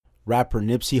Rapper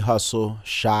Nipsey Hussle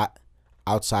shot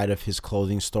outside of his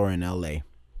clothing store in LA.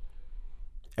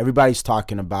 Everybody's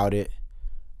talking about it.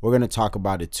 We're going to talk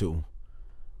about it too.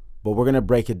 But we're going to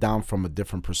break it down from a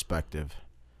different perspective.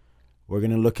 We're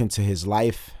going to look into his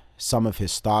life, some of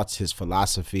his thoughts, his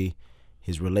philosophy,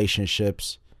 his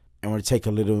relationships, and we're going to take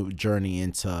a little journey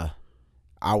into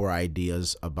our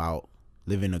ideas about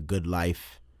living a good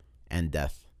life and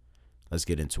death. Let's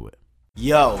get into it.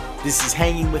 Yo, this is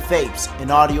Hanging with Apes, an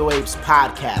Audio Apes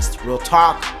podcast. Real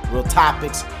talk, real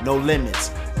topics, no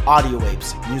limits. Audio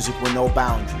Apes, music with no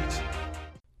boundaries.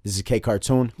 This is K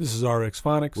Cartoon. This is Rx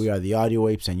Phonics. We are the Audio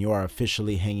Apes, and you are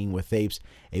officially Hanging with Apes,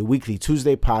 a weekly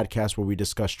Tuesday podcast where we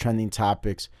discuss trending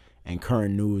topics and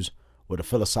current news with a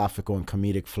philosophical and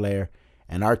comedic flair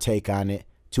and our take on it.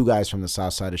 Two guys from the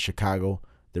south side of Chicago.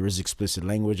 There is explicit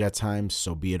language at times,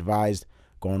 so be advised.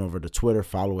 Going over to Twitter,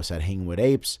 follow us at Hanging with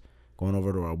Apes. Going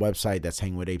over to our website, that's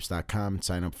hangwithapes.com.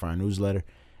 Sign up for our newsletter.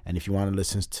 And if you want to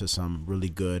listen to some really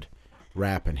good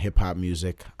rap and hip-hop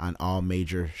music on all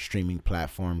major streaming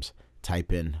platforms,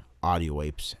 type in Audio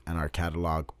Apes and our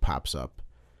catalog pops up.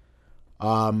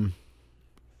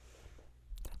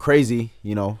 Crazy,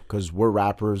 you know, because we're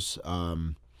rappers.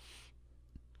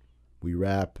 We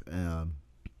rap.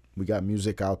 We got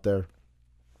music out there.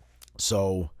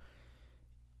 So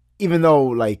even though,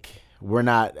 like, we're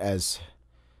not as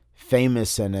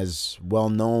famous and as well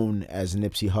known as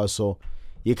Nipsey Hussle,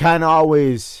 you kind of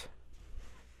always,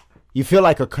 you feel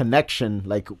like a connection,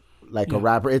 like a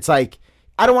rapper. It's like,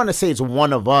 I don't want to say it's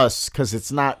one of us because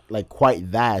it's not like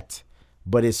quite that,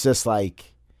 but it's just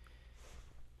like,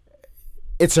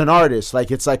 it's an artist. Like,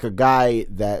 it's like a guy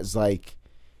that's like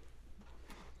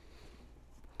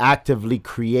actively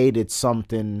created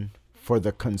something for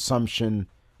the consumption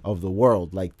of the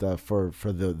world, like for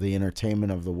the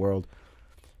entertainment of the world.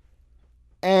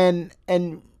 And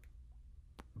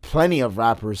plenty of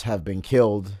rappers have been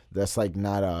killed. That's like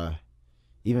not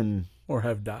even or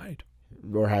have died.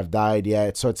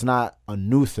 Yeah. So it's not a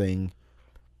new thing.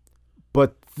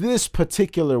 But this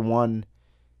particular one,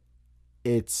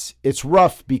 it's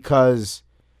rough because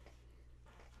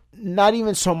not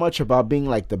even so much about being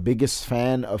like the biggest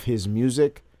fan of his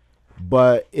music,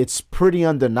 but it's pretty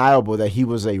undeniable that he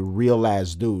was a real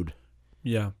ass dude.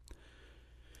 Yeah.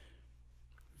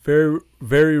 Very,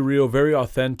 very real, very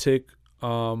authentic,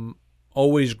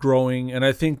 always growing. And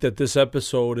I think that this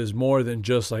episode is more than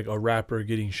just like a rapper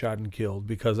getting shot and killed,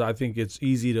 because I think it's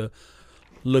easy to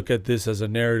look at this as a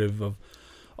narrative of,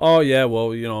 oh, yeah,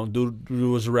 well, you know, dude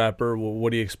was a rapper. Well, what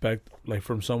do you expect, like,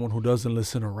 from someone who doesn't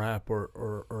listen to rap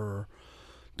or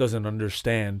doesn't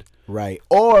understand? Right.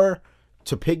 Or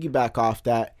to piggyback off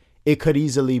that, it could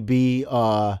easily be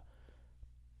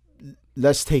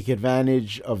let's take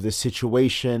advantage of the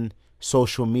situation,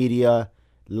 social media,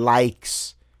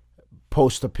 likes,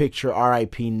 post a picture,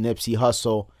 RIP Nipsey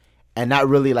Hussle, and not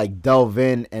really like delve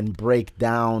in and break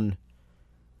down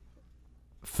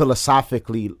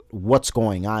philosophically what's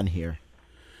going on here.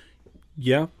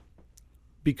 Yeah,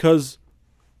 because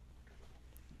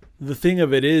the thing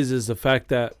of it is the fact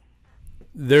that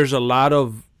there's a lot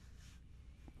of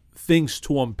things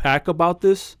to unpack about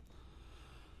this.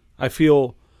 I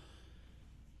feel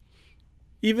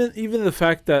even the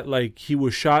fact that, like, he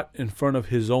was shot in front of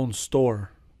his own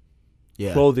store,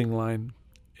 clothing line,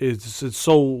 it's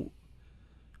so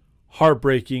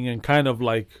heartbreaking and kind of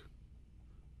like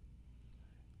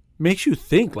makes you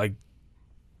think, like,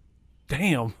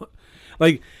 damn,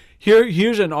 like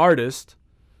here's an artist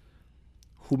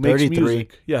who makes 33.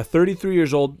 music. Yeah, 33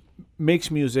 years old,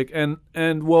 makes music, and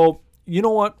well, you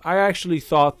know what? I actually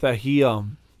thought that he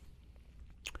had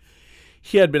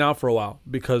been out for a while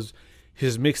because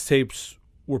his mixtapes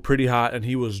were pretty hot and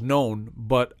he was known.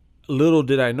 But little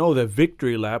did I know that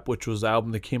Victory Lap, which was the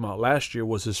album that came out last year,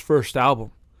 was his first album.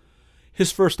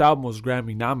 His first album was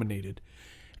Grammy nominated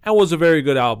and was a very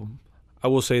good album. I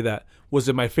will say that. Was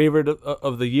it my favorite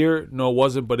of the year? No, it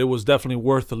wasn't, but it was definitely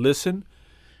worth a listen.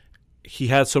 He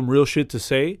had some real shit to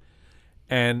say.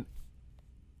 And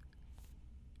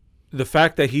the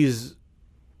fact that he's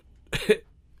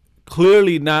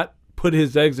clearly not put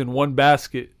his eggs in one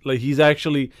basket, like he's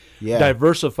actually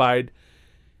diversified,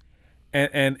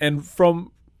 and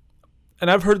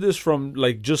I've heard this from,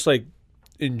 like, just like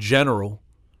in general,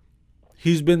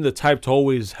 he's been the type to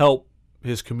always help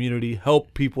his community,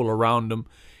 help people around him.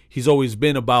 He's always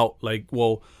been about, like,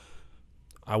 well,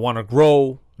 I want to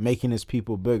grow, making his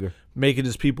people bigger.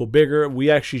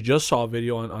 We actually just saw a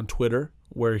video on Twitter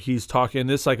where he's talking.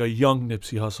 It's like a young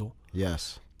Nipsey Hussle.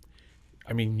 Yes.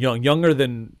 I mean, younger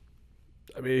than,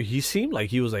 I mean, he seemed like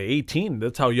he was like 18.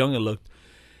 That's how young it looked.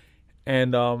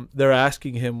 And they're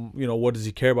asking him, what does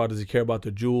he care about? Does he care about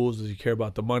the jewels? Does he care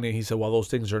about the money? And he said, well, those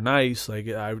things are nice. Like,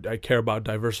 I care about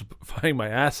diversifying my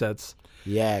assets.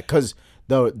 Yeah, because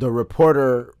the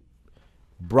reporter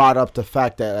brought up the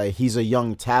fact that he's a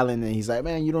young talent, and he's like,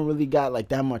 man, you don't really got like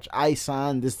that much ice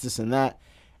on this and that.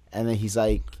 And then he's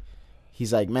like,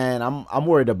 man, I'm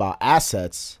worried about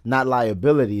assets, not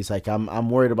liabilities. Like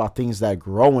I'm worried about things that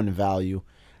grow in value.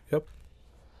 Yep.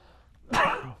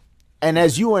 And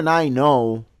as you and I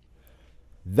know,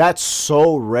 that's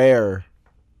so rare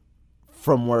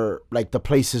from where, like, the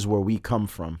places where we come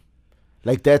from.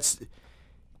 Like, that's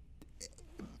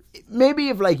maybe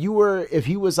if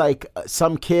he was like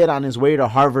some kid on his way to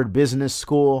Harvard Business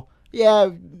School,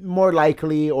 yeah, more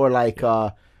likely, or like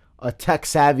a tech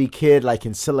savvy kid like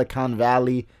in Silicon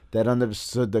Valley that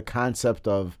understood the concept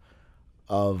of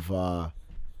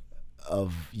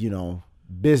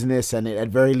business, and at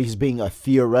very least being a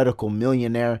theoretical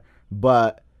millionaire.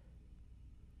 But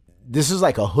this is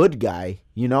like a hood guy,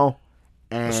 and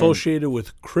associated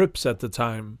with Crips at the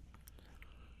time.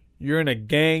 You're in a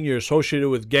gang, you're associated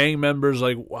with gang members.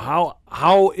 Like,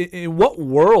 how in what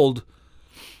world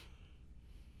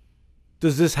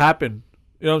does this happen?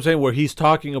 You know what I'm saying? Where he's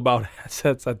talking about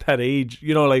assets at that age.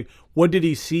 Like, what did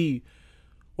he see?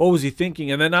 What was he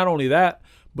thinking? And then not only that,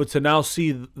 but to now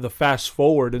see the fast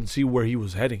forward and see where he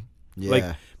was heading. Yeah.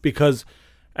 Like, because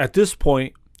at this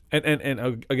point,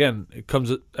 and again, it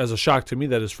comes as a shock to me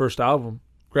that his first album,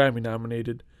 Grammy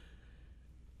nominated,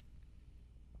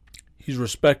 he's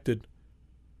respected.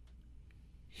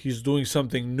 He's doing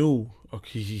something new.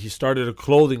 He started a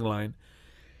clothing line.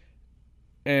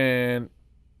 And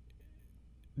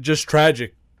just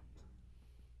tragic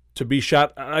to be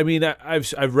shot. I mean,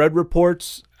 I've read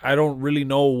reports. I don't really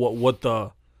know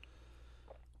what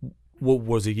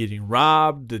was he getting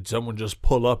robbed? Did someone just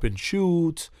pull up and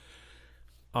shoot?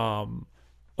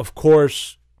 Of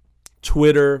course,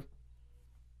 Twitter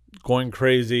going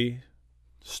crazy,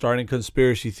 starting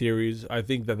conspiracy theories. I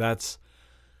think that's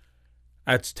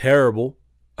terrible.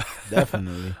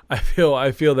 Definitely.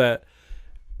 I feel that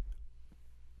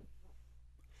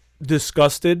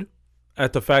disgusted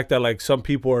at the fact that, like, some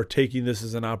people are taking this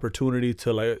as an opportunity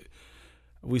to, like,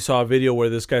 we saw a video where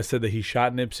this guy said that he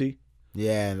shot Nipsey.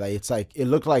 Yeah, like it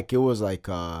looked like it was like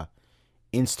a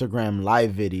Instagram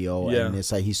live video, Yeah. and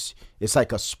it's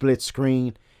like a split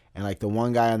screen, and like the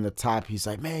one guy on the top, he's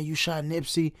like, man, you shot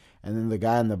Nipsey, and then the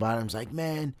guy on the bottom's like,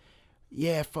 man,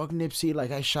 yeah, fuck Nipsey,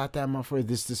 like I shot that motherfucker,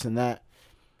 this and that.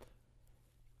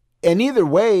 And either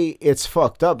way, it's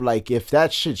fucked up. Like, if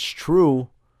that shit's true,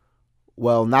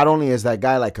 well, not only is that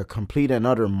guy like a complete and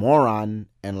utter moron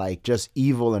and like just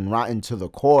evil and rotten to the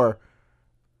core,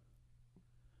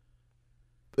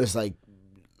 it's like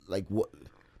what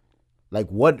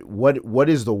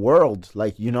is the world,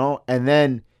 like, and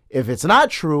then if it's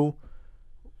not true,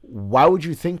 why would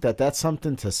you think that that's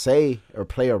something to say or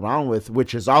play around with,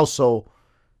 which is also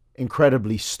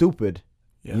incredibly stupid.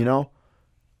 Yeah.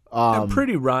 And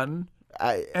pretty rotten,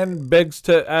 and begs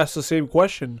to ask the same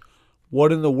question: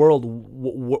 what in the world,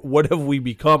 what have we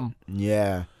become?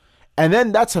 Yeah. And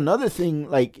then that's another thing,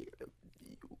 like,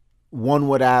 one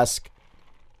would ask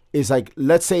is, like,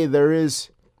 let's say there is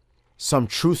some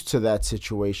truth to that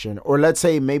situation, or let's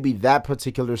say maybe that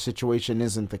particular situation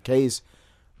isn't the case,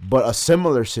 but a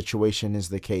similar situation is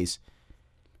the case.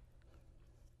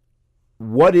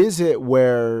 What is it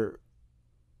where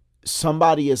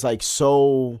somebody is, like,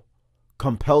 so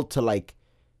compelled to, like,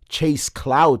 chase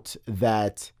clout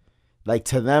that, like,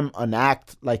 to them an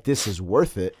act like this is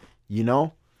worth it,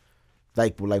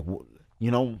 like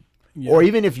Yeah. or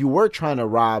even if you were trying to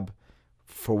rob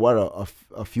for what,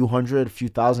 a few $100, a few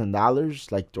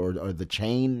 $1,000, like, or the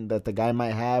chain that the guy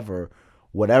might have or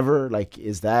whatever, like,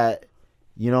 is that,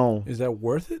 Is that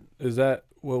worth it? Is that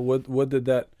what did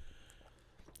that?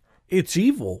 It's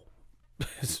evil.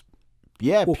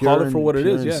 yeah, We'll pure call it for what it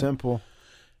pure is, and yeah. simple.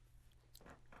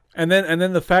 And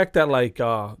then the fact that, like,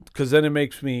 because then it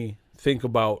makes me think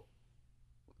about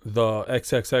the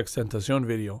XXX Tentacion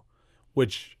video,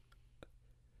 which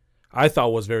I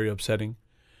thought was very upsetting.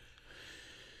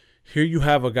 Here you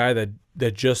have a guy that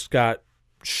just got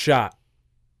shot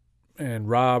and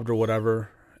robbed or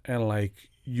whatever, and, like,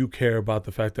 you care about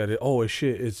the fact that it's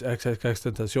XXX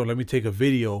Tentacion. Let me take a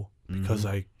video because,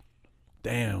 like,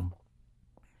 damn.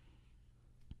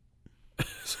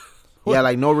 Yeah,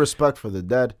 like, no respect for the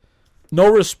dead.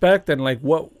 No respect, and, like,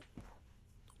 what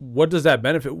does that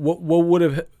benefit? What would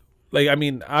have, like, I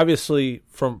mean, obviously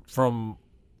from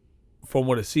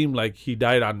what it seemed like, he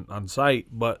died on sight,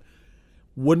 but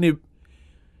wouldn't it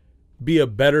be a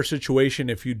better situation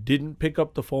if you didn't pick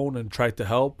up the phone and try to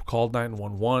help, call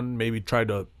 911, maybe try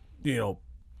to,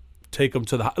 take them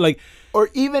to the like, or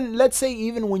even let's say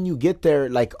even when you get there,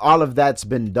 like all of that's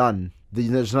been done.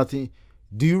 There's nothing.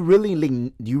 Do you really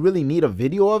need a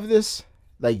video of this?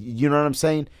 Like, you know what I'm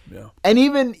saying? Yeah. And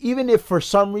even if for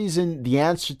some reason the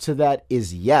answer to that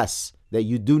is yes, that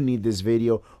you do need this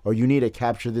video or you need to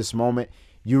capture this moment,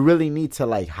 you really need to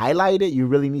like highlight it. You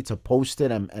really need to post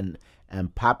it and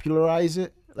popularize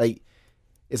it. Like,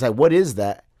 it's like, what is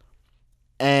that?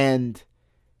 And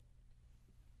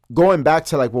going back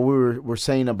to like what we were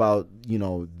saying about,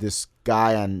 this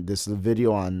guy on this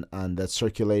video on that's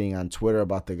circulating on Twitter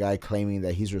about the guy claiming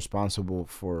that he's responsible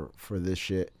for this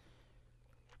shit.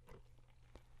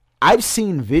 I've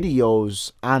seen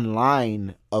videos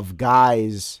online of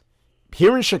guys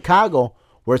here in Chicago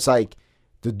where it's like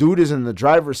the dude is in the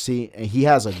driver's seat and he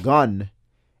has a gun,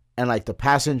 and like the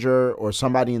passenger or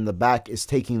somebody in the back is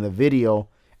taking the video,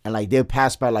 and like they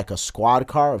pass by like a squad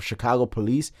car of Chicago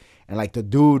police, and like the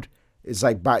dude is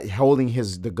like holding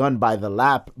the gun by the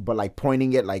lap, but like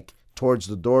pointing it like towards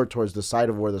the door, towards the side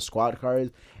of where the squad car is,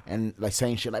 and like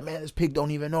saying shit like, man, this pig don't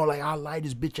even know, like, I'll light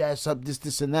his bitch ass up,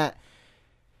 this and that.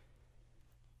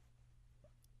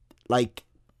 Like,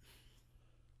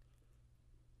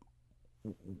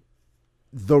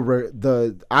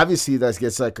 the obviously that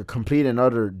gets like a complete and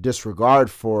utter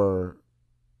disregard for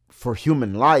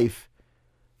human life.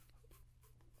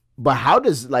 But how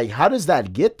does that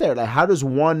get there? Like, how does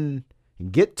one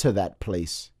get to that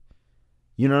place?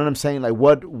 You know what I'm saying? Like,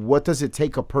 what does it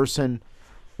take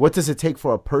what does it take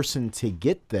for a person to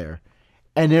get there?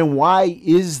 And then why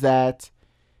is that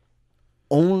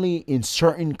only in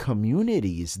certain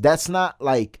communities? That's not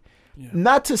like,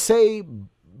 not to say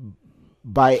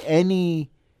by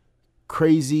any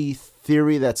crazy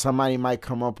theory that somebody might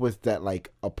come up with that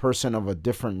like a person of a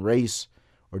different race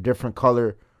or different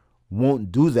color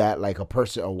won't do that. Like a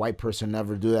white person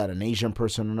never do that. An Asian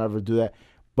person will never do that.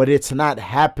 But it's not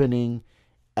happening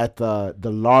at the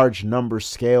large number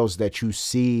scales that you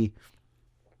see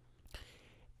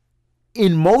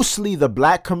in mostly the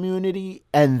black community,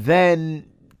 and then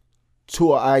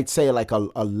to I'd say like a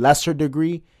lesser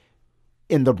degree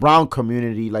in the brown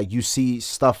community. Like you see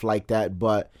stuff like that,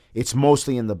 but it's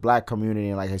mostly in the black community,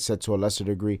 and like I said, to a lesser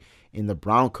degree in the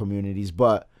brown communities.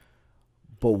 But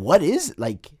what is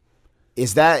like,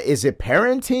 is it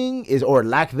parenting, or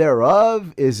lack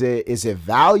thereof? Is it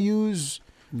values?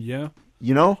 Yeah.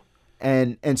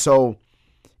 And so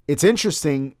it's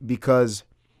interesting because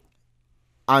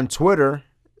on Twitter,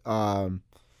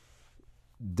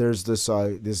 there's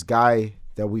this guy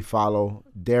that we follow,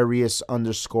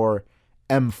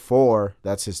 Darius_M4.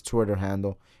 That's his Twitter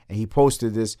handle. And he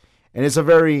posted this, and it's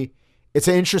an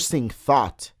interesting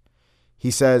thought. He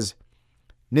says,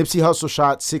 Nipsey Hussle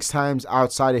shot 6 times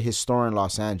outside of his store in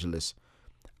Los Angeles.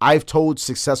 I've told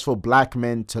successful black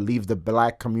men to leave the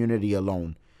black community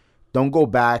alone. Don't go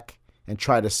back and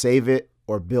try to save it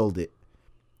or build it.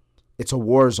 It's a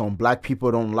war zone. Black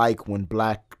people don't like when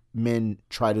black men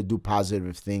try to do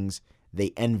positive things.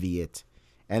 They envy it.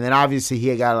 And then obviously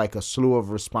he got like a slew of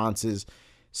responses,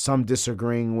 some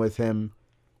disagreeing with him,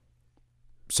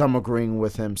 some agreeing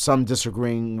with him, some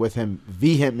disagreeing with him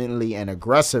vehemently and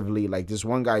aggressively. Like this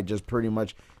one guy just pretty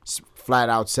much flat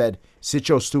out said, sit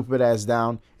your stupid ass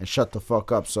down and shut the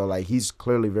fuck up. So like he's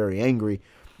clearly very angry.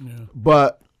 Yeah.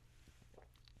 But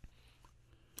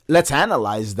let's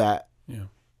analyze that. Yeah.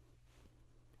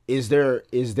 Is there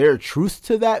truth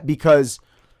to that? Because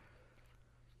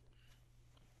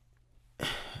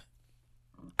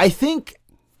I think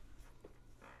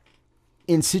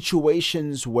in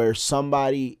situations where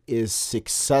somebody is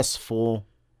successful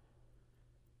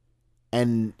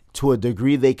and to a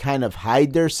degree they kind of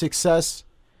hide their success,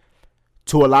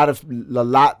 to a lot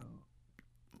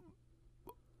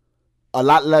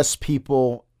less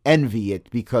people envy it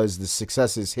because the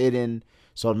success is hidden.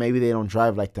 So maybe they don't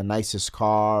drive like the nicest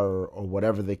car or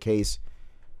whatever the case.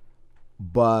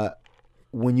 But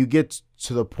when you get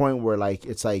to the point where like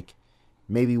it's like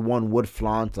maybe one would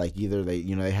flaunt, like either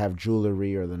they have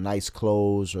jewelry or the nice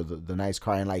clothes or the nice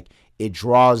car, and like it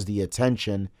draws the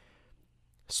attention,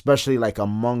 especially like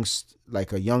amongst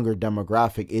like a younger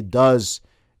demographic. It does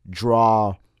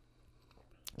draw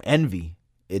envy.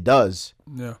 It does.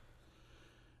 Yeah.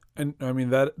 And I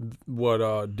mean that what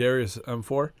Darius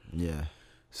M4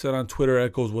 said on Twitter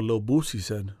echoes what Lil Boosie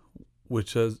said,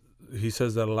 which he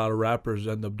says that a lot of rappers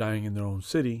end up dying in their own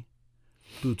city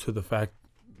due to the fact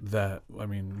that, I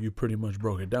mean, you pretty much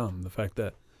broke it down. The fact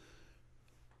that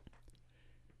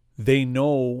they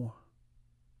know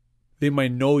they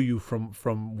might know you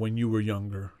from when you were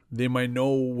younger. They might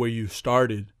know where you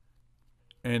started,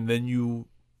 and then you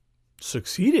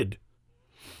succeeded,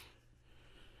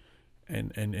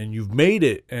 and you've made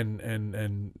it,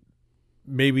 and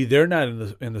maybe they're not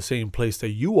in the same place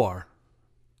that you are,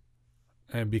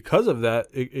 and because of that,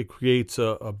 it creates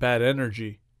a bad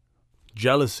energy,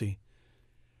 jealousy,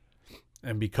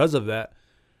 and because of that,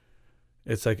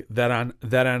 it's like that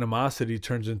animosity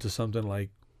turns into something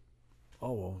like,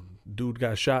 oh, well, dude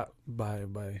got shot by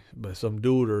some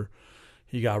dude, or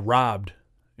he got robbed,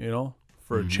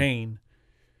 for a chain.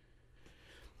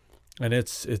 And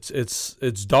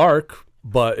it's dark,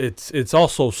 but it's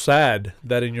also sad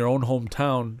that in your own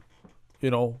hometown,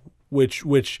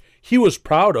 which he was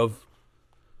proud of.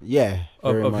 Yeah,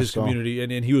 of his community,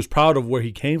 and he was proud of where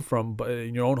he came from, but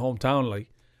in your own hometown,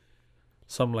 like,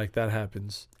 something like that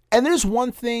happens. And there's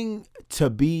one thing to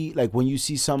be like, when you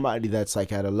see somebody that's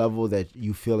like at a level that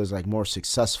you feel is like more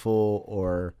successful,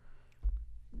 or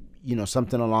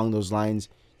something along those lines,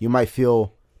 you might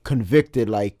feel convicted,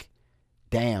 like,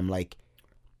 damn, like,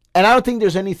 and I don't think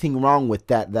there's anything wrong with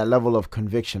that level of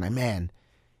conviction. Like, man,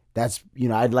 that's,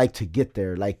 I'd like to get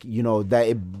there, like, that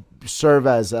it serve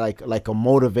as like a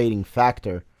motivating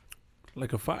factor,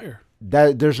 like a fire.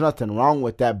 That there's nothing wrong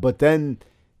with that, but then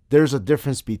there's a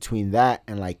difference between that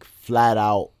and like flat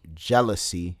out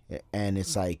jealousy. And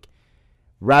it's like,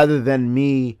 rather than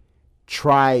me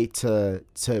try to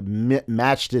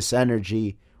match this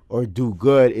energy or do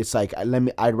good, it's like,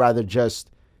 I'd rather just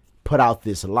put out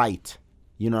this light.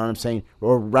 You know what I'm saying?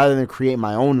 Or rather than create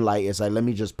my own light, it's like, let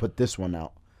me just put this one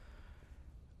out.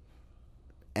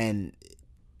 And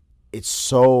it's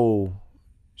so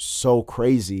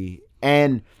crazy.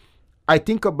 And I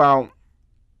think about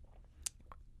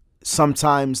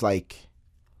sometimes, like,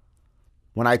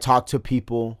 when I talk to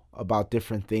people about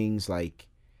different things, like,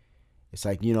 it's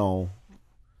like,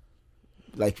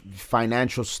 like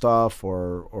financial stuff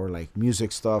or like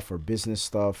music stuff or business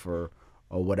stuff or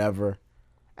whatever.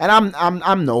 And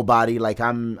I'm nobody. Like,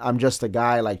 I'm just a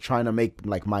guy, like, trying to make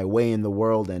like my way in the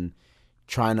world and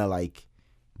trying to like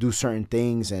do certain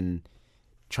things and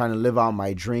trying to live out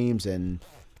my dreams and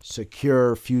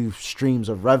secure a few streams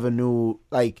of revenue.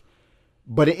 Like,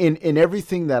 but in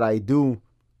everything that I do,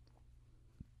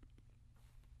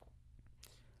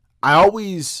 I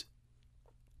always,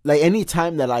 like,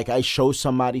 anytime that like I show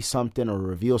somebody something or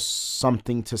reveal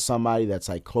something to somebody that's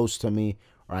like close to me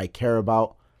or I care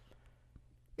about,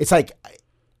 it's like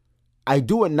I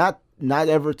do it not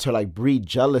ever to like breed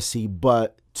jealousy,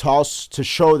 but to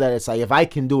show that it's like, if I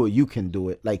can do it, you can do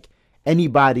it. Like,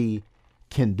 anybody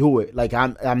can do it. Like,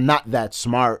 I'm not that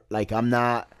smart. Like, I'm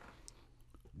not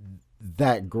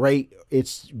that great.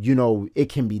 It's, it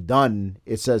can be done.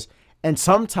 It says, and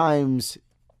sometimes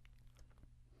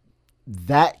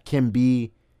that can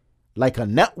be like a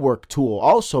network tool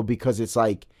also, because it's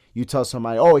like, you tell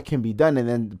somebody, oh, it can be done, and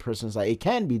then the person's like, it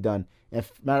can be done. And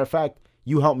matter of fact,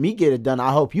 you help me get it done,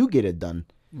 I'll help you get it done.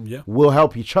 Yeah. We'll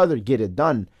help each other get it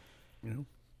done.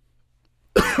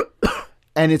 Yeah.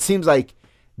 And it seems like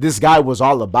this guy was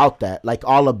all about that. Like,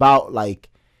 all about, like,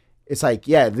 it's like,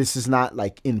 yeah, this is not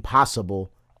like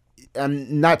impossible.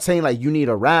 I'm not saying like you need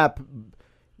a rap,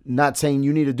 not saying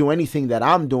you need to do anything that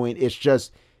I'm doing. It's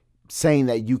just saying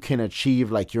that you can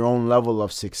achieve like your own level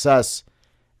of success,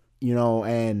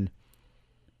 and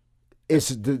it's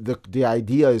the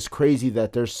idea is crazy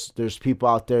that there's people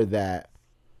out there that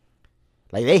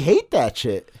like, they hate that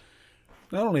shit.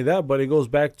 Not only that, but it goes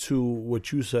back to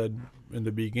what you said in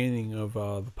the beginning of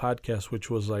the podcast, which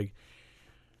was like,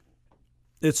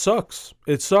 it sucks.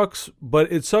 It sucks, but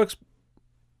it sucks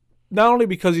not only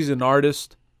because he's an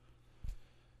artist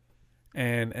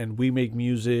and we make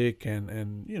music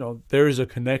and there is a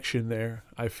connection there,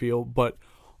 I feel, but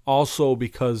also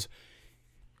because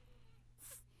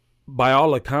by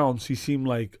all accounts, he seemed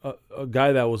like a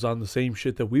guy that was on the same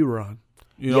shit that we were on.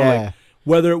 Like,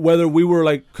 whether we were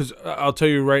like, because I'll tell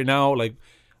you right now, like,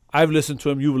 I've listened to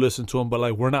him, you've listened to him, but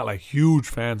like, we're not like huge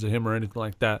fans of him or anything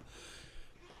like that.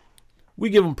 We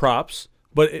give him props,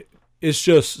 but it's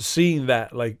just seeing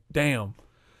that, like, damn,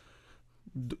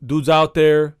 dude's out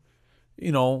there,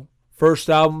 first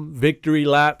album, victory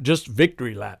lap, just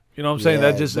victory lap. You know what I'm saying?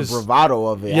 That just the is bravado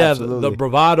of it. Yeah, absolutely. the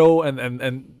bravado, and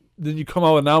then you come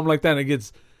out with an album like that and it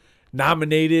gets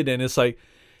nominated, and it's like,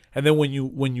 and then when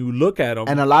you look at them,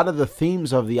 and a lot of the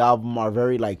themes of the album are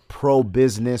very like pro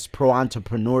business, pro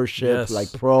entrepreneurship, yes,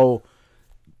 like pro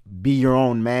be your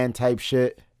own man type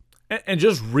shit, and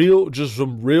just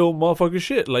some real motherfucking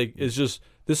shit. Like, it's just,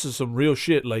 this is some real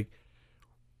shit. Like,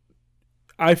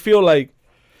 I feel like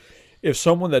if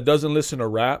someone that doesn't listen to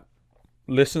rap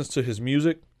listens to his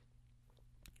music,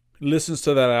 listens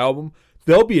to that album,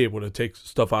 they'll be able to take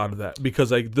stuff out of that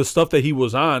because like the stuff that he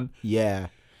was on, yeah,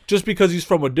 just because he's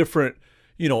from a different,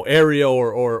 area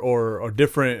or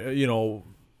different,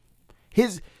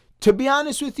 to be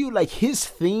honest with you, like his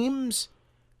themes,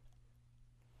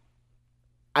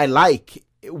 I like.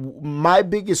 My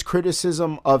biggest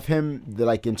criticism of him,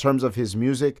 like in terms of his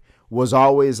music, was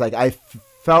always like I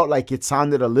felt like it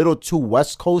sounded a little too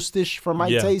West Coast-ish for my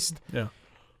taste. Yeah.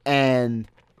 And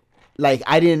like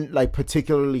I didn't like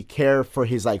particularly care for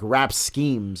his like rap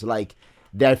schemes. Like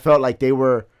that felt like they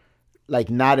were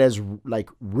like not as like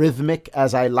rhythmic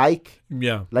as I like.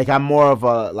 Yeah. Like I'm more of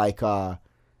a like I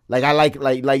like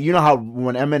you know how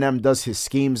when Eminem does his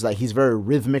schemes, like he's very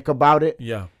rhythmic about it.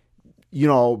 Yeah.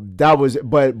 That was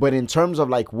but in terms of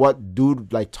like what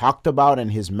dude like talked about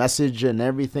and his message and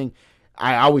everything,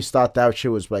 I always thought that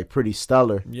shit was like pretty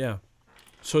stellar. Yeah.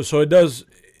 So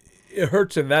it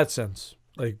hurts in that sense.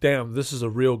 Like, damn, this is a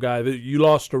real guy. You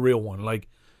lost a real one, like,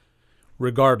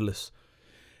 regardless.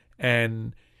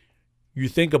 And you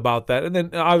think about that. And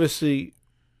then, obviously,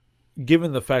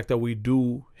 given the fact that we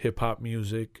do hip-hop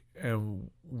music and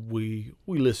we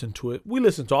listen to it. We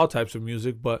listen to all types of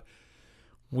music, but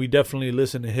we definitely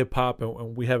listen to hip-hop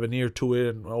and we have an ear to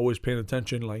it and always paying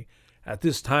attention. Like, at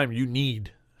this time, you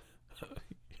need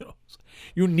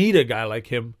a guy like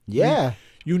him. Yeah.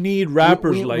 You need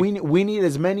rappers we need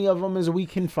as many of them as we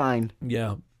can find.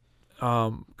 Yeah,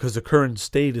 because the current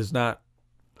state is not.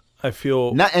 I feel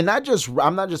I'm not just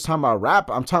talking about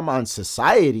rap. I'm talking about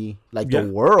society, like the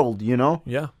world.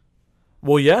 Yeah.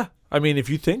 Well, yeah. I mean, if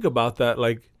you think about that,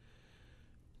 like,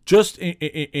 just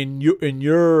in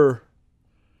your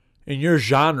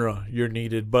genre, you're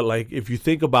needed. But like, if you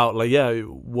think about like,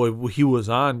 what he was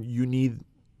on, you need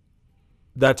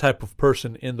that type of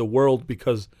person in the world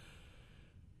because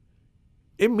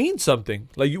it means something.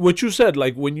 Like what you said,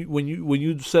 like when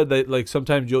you said that, like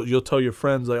sometimes you'll tell your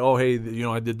friends like, oh hey,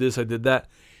 I did this, I did that.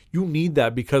 You need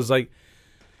that because like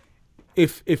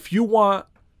if you want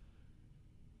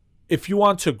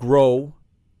to grow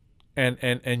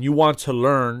and you want to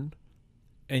learn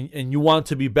and you want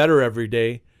to be better every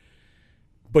day,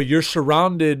 but you're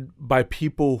surrounded by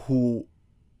people who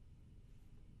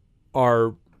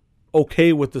are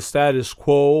okay with the status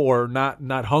quo or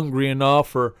not hungry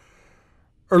enough or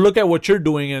look at what you're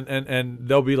doing and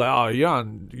they'll be like, oh,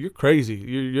 you're crazy.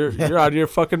 You're out of your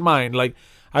fucking mind. Like,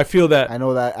 I feel that. I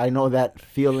know that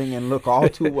feeling and look all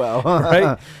too well.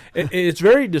 Right? It's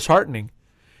very disheartening.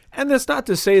 And that's not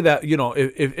to say that,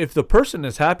 if the person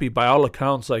is happy by all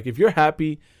accounts, like if you're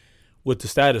happy with the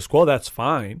status quo, that's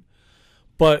fine.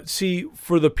 But see,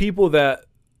 for the people that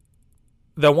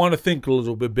want to think a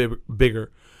little bit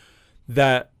bigger,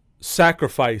 that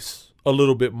sacrifice a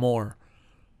little bit more,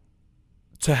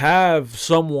 to have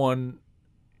someone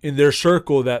in their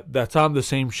circle that's on the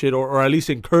same shit or at least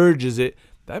encourages it,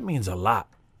 that means a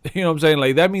lot. You know what I'm saying?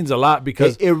 Like, that means a lot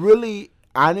because it really,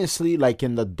 honestly, like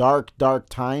in the dark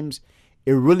times,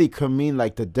 it really could mean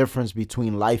like the difference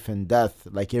between life and death.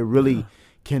 Like, it really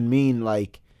can mean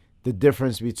like the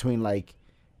difference between like,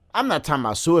 I'm not talking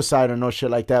about suicide or no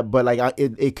shit like that, but like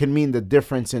it can mean the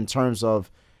difference in terms of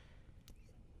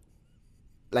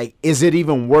like, is it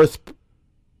even worth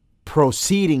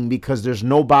proceeding because there's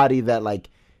nobody that like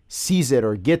sees it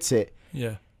or gets it.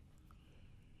 Yeah.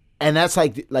 And that's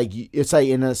like it's like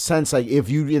in a sense, like if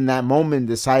you in that moment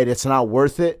decide it's not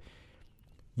worth it,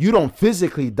 you don't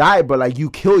physically die, but like you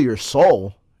kill your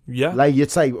soul. Yeah. Like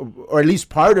it's like, or at least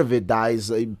part of it dies,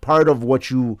 like part of what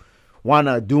you want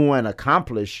to do and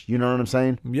accomplish. You know what I'm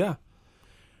saying? Yeah.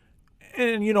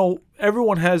 And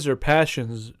everyone has their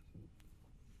passions.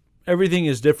 Everything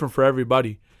is different for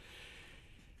everybody.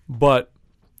 But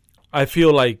I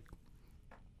feel like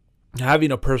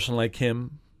having a person like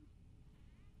him,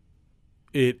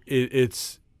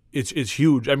 it's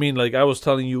huge. I mean, like I was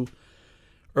telling you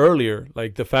earlier,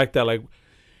 like the fact that like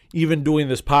even doing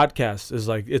this podcast is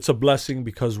like, it's a blessing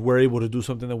because we're able to do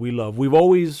something that we love. We've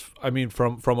always, I mean,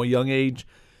 from a young age,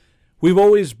 we've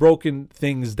always broken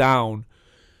things down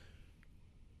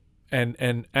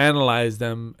and analyzed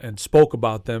them and spoke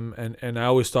about them. And I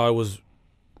always thought it was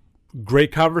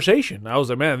great conversation. I was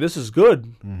like, man, this is good.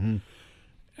 Mm-hmm.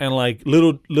 And like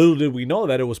little did we know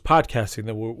that it was podcasting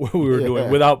that we were doing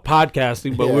without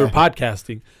podcasting, but we were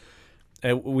podcasting.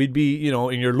 And we'd be,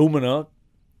 in your Lumina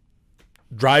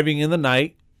driving in the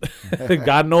night,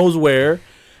 God knows where,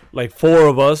 like 4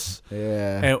 of us.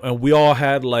 Yeah. And we all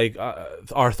had like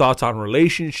our thoughts on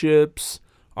relationships,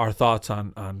 our thoughts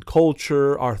on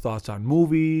culture, our thoughts on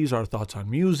movies, our thoughts on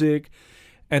music.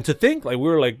 And to think like we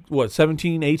were like, what,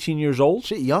 17, 18 years old?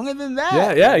 Shit, younger than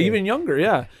that. Yeah, even younger,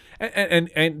 yeah.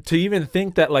 and to even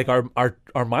think that like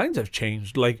our minds have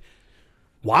changed, like,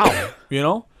 wow, you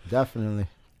know. Definitely.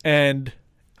 And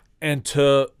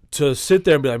to sit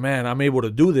there and be like, man, I'm able to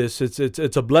do this.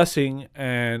 It's a blessing,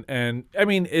 and I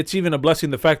mean, it's even a blessing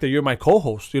the fact that you're my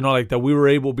co-host. You know, like that we were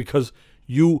able, because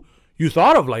you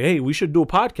thought of like, hey, we should do a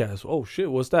podcast. Oh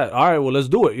shit, what's that? All right, well, let's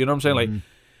do it. You know what I'm saying?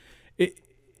 Like,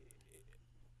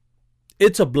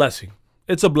 it's a blessing.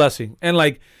 It's a blessing, and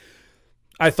like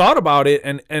I thought about it,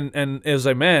 and it was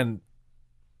like, man,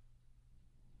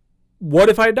 what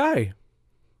if I die?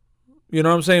 You know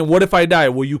what I'm saying? What if I die?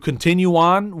 Will you continue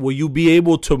on? Will you be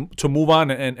able to move on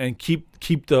and keep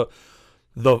the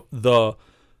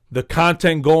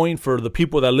content going for the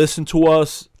people that listen to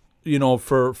us? You know,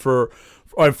 for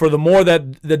the more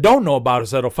that don't know about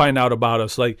us, that'll find out about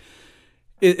us. Like,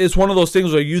 it's one of those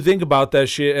things where you think about that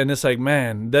shit, and it's like,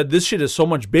 man, that this shit is so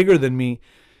much bigger than me.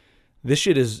 This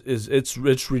shit is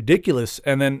it's ridiculous.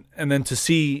 And then to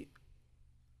see,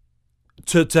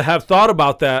 to have thought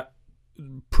about that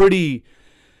pretty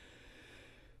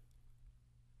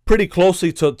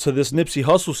closely to this Nipsey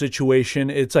Hussle situation,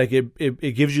 it's like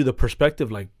it gives you the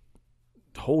perspective, like,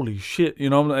 holy shit, you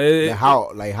know,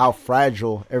 how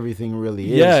fragile everything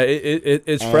really is. Yeah,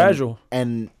 it's fragile,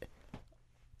 and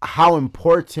how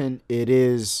important it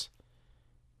is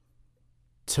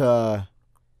to,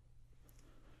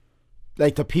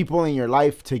 like, the people in your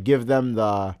life, to give them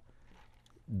the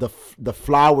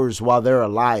flowers while they're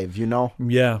alive, you know?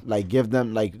 Yeah. Like, give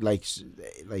them like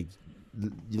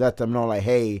you let them know, like,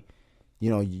 hey, you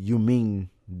know, you mean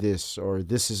this, or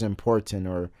this is important,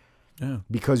 or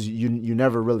because you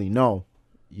never really know.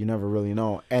 You never really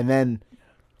know. And then,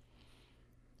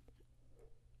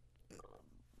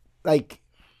 like,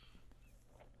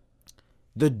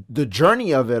 the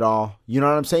journey of it all, you know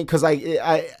what I'm saying? Because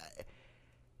I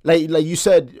like you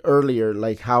said earlier,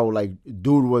 like, how, like,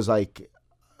 dude was like,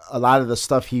 a lot of the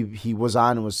stuff he was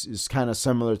on is kind of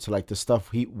similar to, like, the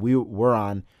stuff we were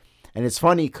on. And it's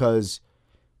funny because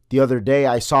the other day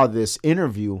I saw this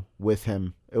interview with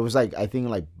him. It was like, I think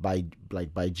by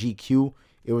GQ.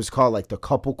 It was called like the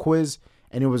couple quiz,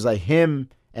 and it was like him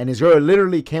and his girl. It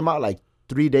literally came out like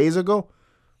 3 days ago.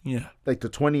 Yeah, like the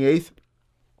 28th.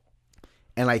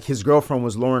 And like his girlfriend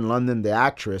was Lauren London, the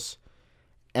actress,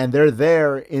 and they're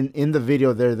there in the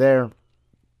video. They're there.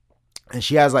 And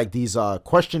she has like these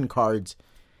question cards,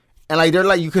 and like they're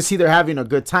like, you can see they're having a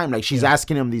good time. Like, she's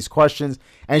asking him these questions,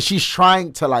 and she's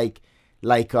trying to like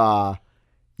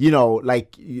you know,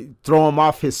 like, throw him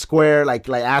off his square, like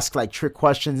ask like trick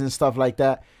questions and stuff like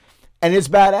that. And it's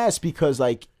badass because,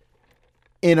 like,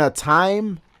 in a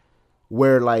time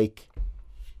where like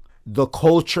the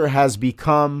culture has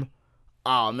become,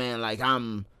 oh man, like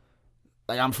I'm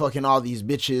fucking all these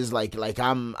bitches, like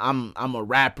I'm a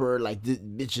rapper, like,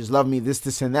 bitches love me,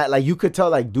 this and that. Like, you could tell,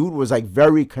 like, dude was like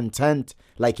very content,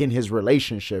 like, in his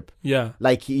relationship. Yeah.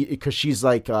 Like, because she's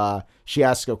like, she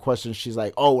asked a question, she's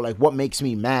like, oh, like, what makes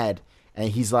me mad? And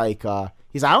he's like, I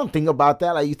don't think about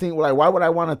that. Like, you think, like, why would I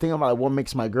want to think about, like, what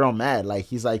makes my girl mad? Like,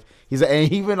 he's like, and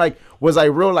he even like was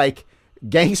like real like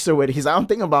gangster with it. He's like, I don't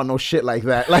think about no shit like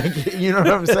that. Like, you know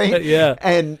what I'm saying? Yeah.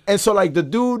 And so, like, the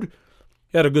dude,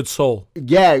 he had a good soul.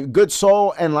 Yeah, good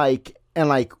soul, and like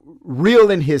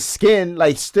real in his skin.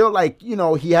 Like, still, like, you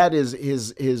know, he had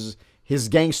his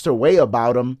gangster way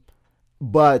about him,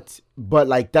 but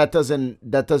like that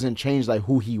doesn't change like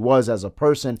who he was as a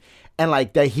person, and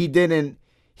like that he didn't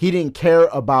care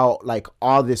about like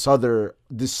all this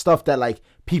stuff that like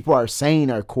people are saying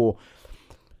are cool.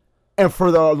 And for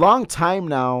a long time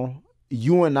now,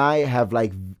 you and I have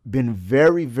like been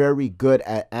very, very good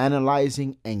at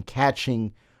analyzing and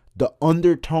catching the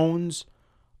undertones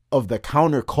of the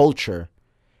counterculture.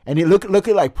 And you look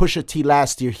at like Pusha T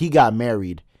last year, he got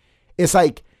married. It's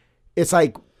like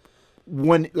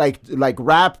when like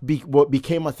rap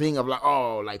became a thing of like,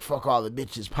 oh, like, fuck all the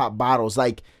bitches, pop bottles.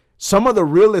 Like, some of the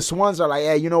realest ones are like,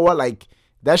 hey, you know what, like,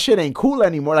 that shit ain't cool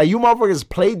anymore. Like, you motherfuckers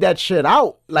played that shit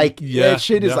out. Like, that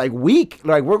shit is like weak.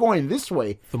 Like, we're going this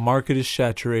way. The market is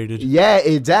saturated. Yeah,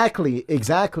 exactly.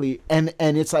 And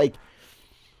it's like,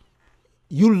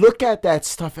 you look at that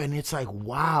stuff and it's like,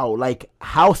 wow, like,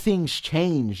 how things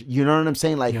change. You know what I'm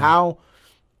saying? Like, how,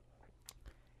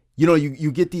 you know,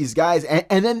 you get these guys,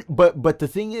 and then but the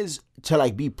thing is to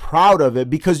like be proud of it,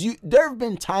 because there have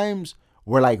been times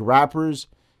where like rappers,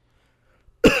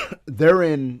 they're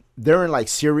in like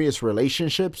serious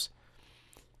relationships,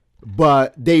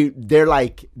 but they're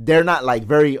not like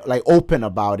very like open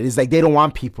about it. It's like they don't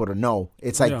want people to know.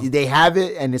 It's like they have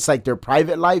it and it's like their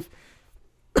private life,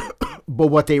 but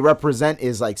what they represent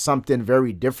is like something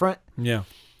very different. Yeah.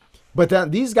 But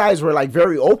then these guys were like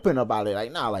very open about it.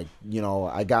 Like, nah, like, you know,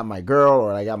 I got my girl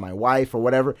or I got my wife or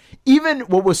whatever. Even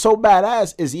what was so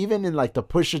badass is even in like the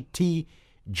Pusha T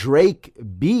Drake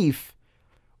beef,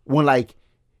 when like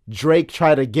Drake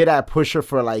tried to get at Pusha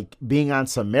for like being on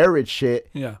some marriage shit.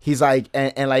 Yeah. He's like,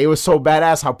 and like it was so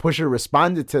badass how Pusha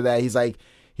responded to that. He's like,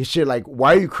 like,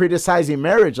 why are you criticizing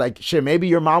marriage? Like, shit, maybe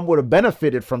your mom would have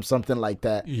benefited from something like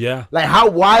that. Yeah. Like, how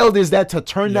wild is that to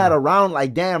turn that around?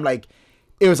 Like, damn, like,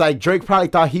 it was like Drake probably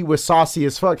thought he was saucy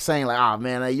as fuck, saying like, "Oh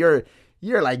man, like,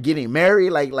 you're like getting married,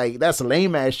 like that's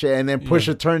lame ass shit." And then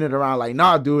Pusha turned it around like,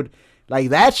 "Nah, dude, like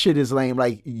that shit is lame.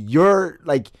 Like you're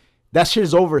like that shit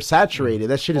is oversaturated.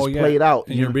 That shit is played out.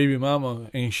 And your baby mama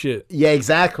ain't shit." Yeah,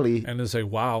 exactly. And it's like,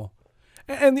 wow.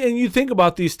 And you think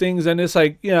about these things, and it's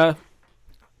like, yeah,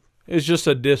 it's just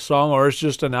a diss song or it's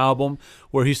just an album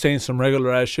where he's saying some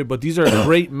regular ass shit. But these are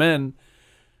great men,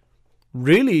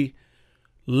 really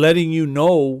letting you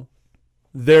know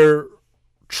their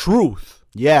truth.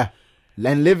 Yeah.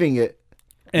 And living it.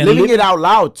 And living it out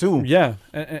loud too. Yeah.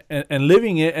 And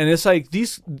living it. And it's like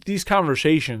these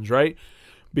conversations, right?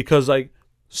 Because like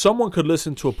someone could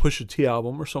listen to a Pusha T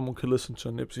album or someone could listen to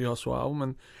a Nipsey Hussle album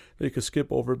and they could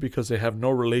skip over it because they have no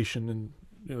relation and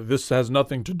you know, this has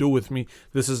nothing to do with me.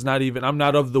 This is not even, I'm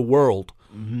not of the world.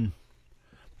 Mm-hmm.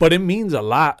 But it means a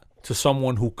lot to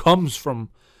someone who comes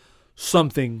from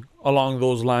something along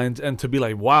those lines and to be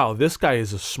like, wow, this guy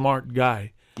is a smart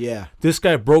guy. Yeah. This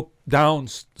guy broke down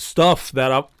stuff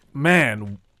that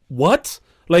man, what?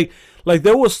 Like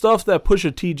there was stuff that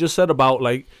Pusha T just said about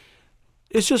like,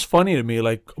 it's just funny to me,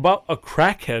 like about a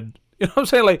crackhead. You know what I'm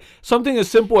saying? Like something as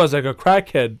simple as like a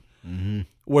crackhead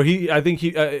where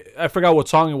I forgot what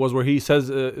song it was where he says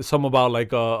something about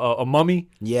like a mummy.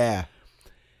 Yeah.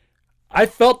 I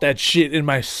felt that shit in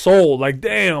my soul. Like,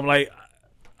 damn, like,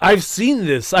 I've seen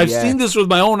this. I've seen this with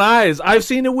my own eyes. I've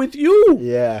seen it with you.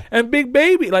 Yeah. And Big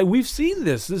Baby. Like, we've seen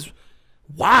this.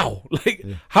 Wow. Like,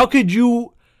 how could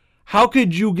you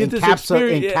get this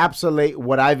experience? Encapsulate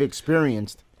what I've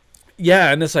experienced.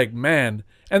 Yeah, and it's like, man.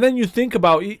 And then you think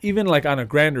about, even like on a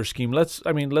grander scheme, let's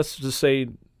just say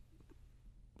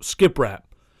skip rap.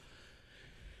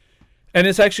 And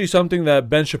it's actually something that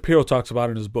Ben Shapiro talks about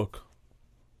in his book.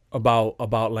 About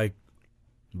rap,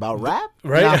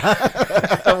 right? How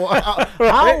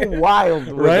wild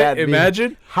would that be?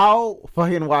 Imagine how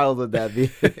fucking wild would that be?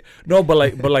 No, but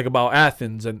like about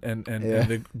Athens and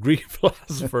the Greek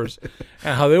philosophers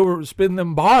and how they were spitting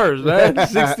them bars, man. Not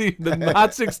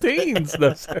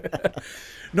 16s.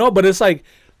 No, but it's like,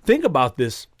 think about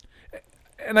this,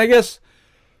 and I guess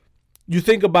you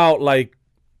think about like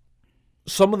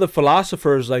some of the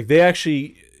philosophers, like they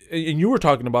actually. And you were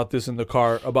talking about this in the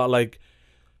car about like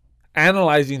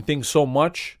analyzing things so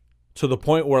much to the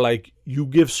point where like you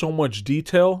give so much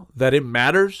detail that it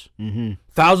matters. Mm-hmm.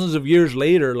 Thousands of years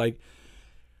later, like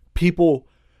people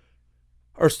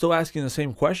are still asking the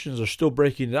same questions, are still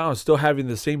breaking it down, still having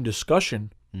the same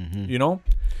discussion. Mm-hmm. You know,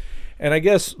 and I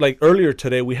guess like earlier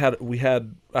today we had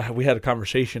a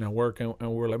conversation at work and we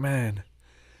were like, man,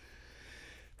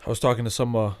 I was talking to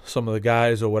some of the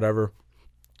guys or whatever.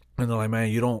 And they're like, man,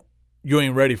 you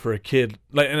ain't ready for a kid.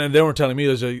 Like, and they weren't telling me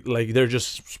this. Like, they're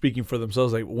just speaking for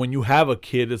themselves. Like, when you have a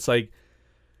kid, it's like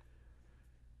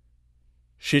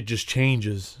shit just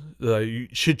changes.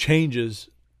 Shit changes.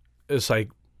 It's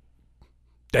like,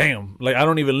 damn. Like, I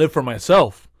don't even live for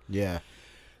myself. Yeah.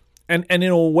 And in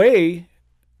a way,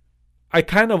 I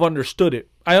kind of understood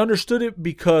it. I understood it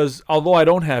because although I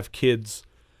don't have kids,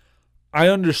 I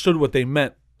understood what they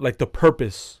meant. Like the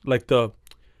purpose. Like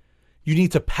you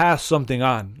need to pass something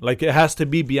on. Like it has to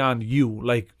be beyond you.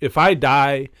 Like if I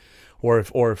die or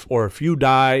if you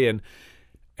die and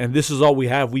this is all we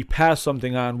have, we pass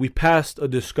something on. We passed a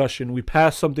discussion. We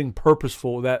passed something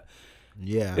purposeful that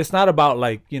it's not about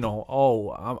like, you know,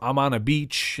 oh, I'm on a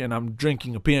beach and I'm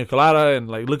drinking a pina colada and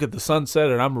like look at the sunset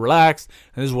and I'm relaxed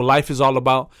and this is what life is all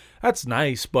about. That's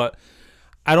nice, but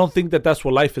I don't think that that's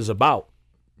what life is about.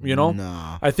 You know?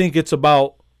 No. I think it's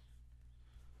about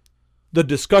the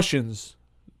discussions,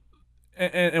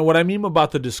 and what I mean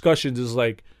about the discussions is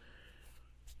like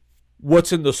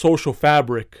what's in the social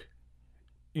fabric.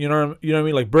 You know what I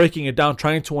mean? Like breaking it down,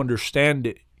 trying to understand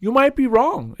it. You might be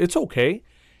wrong. It's okay.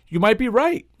 You might be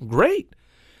right. Great.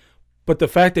 But the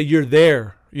fact that you're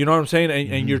there, you know what I'm saying,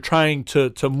 and you're trying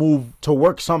to move to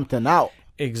work something out.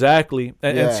 Exactly.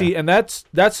 And see, and that's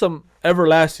some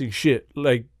everlasting shit.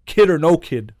 Like kid or no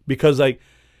kid, because like.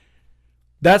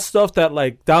 That's stuff that,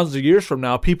 like, thousands of years from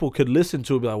now, people could listen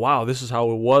to and be like, wow, this is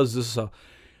how it was. This is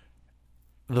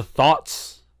the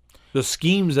thoughts, the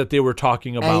schemes that they were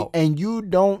talking about. And you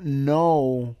don't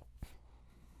know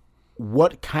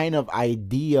what kind of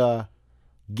idea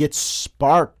gets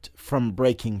sparked from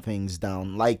breaking things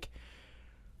down. Like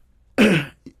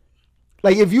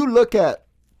if you look at,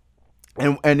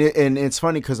 and it's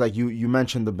funny because like you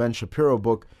mentioned the Ben Shapiro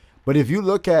book, but if you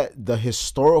look at the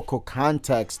historical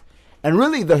context and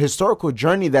really the historical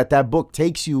journey that book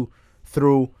takes you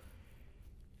through,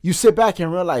 you sit back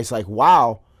and realize like,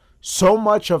 wow, so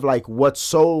much of like what's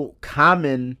so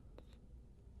common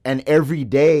and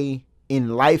everyday in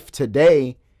life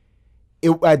today,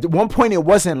 at one point it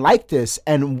wasn't like this,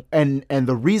 and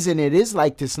the reason it is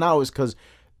like this now is because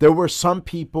there were some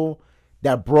people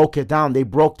that broke it down. They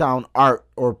broke down art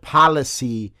or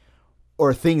policy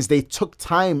or things. They took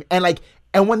time, and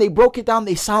when they broke it down,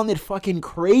 they sounded fucking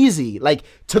crazy. Like,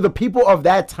 to the people of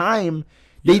that time,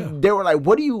 they were like,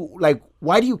 what do you, like,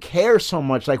 why do you care so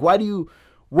much? Like, why do you,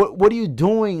 what are you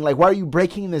doing? Like, why are you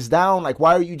breaking this down? Like,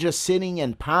 why are you just sitting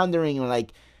and pondering? And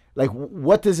like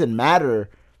what does it matter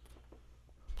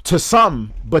to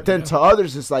some? But then to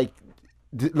others, it's like,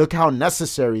 look how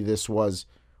necessary this was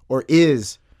or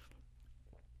is.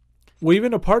 Well,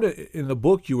 even a part in the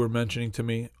book you were mentioning to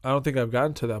me, I don't think I've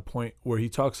gotten to that point where he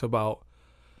talks about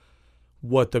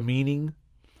what the meaning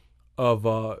of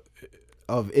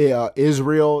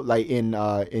Israel, like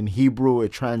in Hebrew,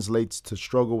 it translates to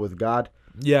struggle with God.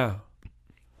 Yeah,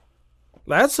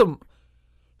 that's some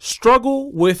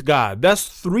struggle with God. That's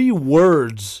 3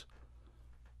 words,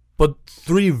 but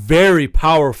 3 very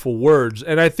powerful words.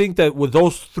 And I think that with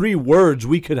those 3 words,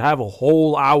 we could have a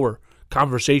whole hour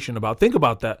conversation about. Think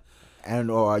about that. And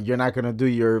you're not going to do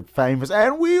your famous,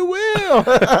 and we will.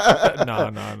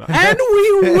 No. And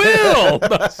we will.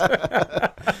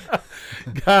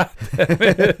 God damn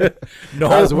it. No,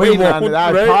 I was waiting on it.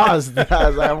 I right? paused.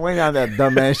 I'm waiting on that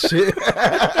dumbass shit.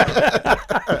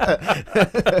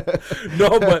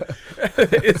 No, but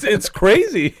it's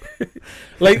crazy.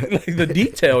 like the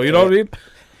detail, you know what I mean?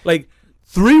 Like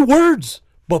 3 words,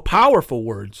 but powerful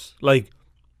words. Like,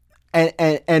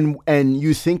 And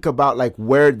you think about like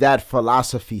where that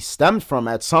philosophy stemmed from.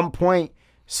 At some point,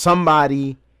 some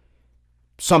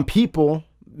people,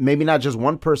 maybe not just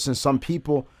one person, some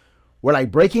people were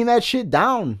like breaking that shit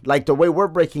down, like the way we're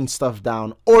breaking stuff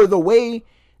down, or the way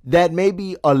that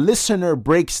maybe a listener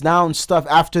breaks down stuff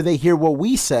after they hear what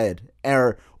we said,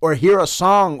 or hear a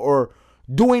song, or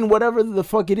doing whatever the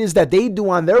fuck it is that they do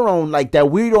on their own, like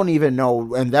that we don't even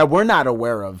know and that we're not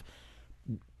aware of.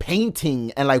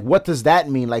 Painting, and like, what does that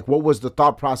mean? Like, what was the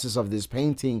thought process of this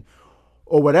painting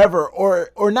or whatever?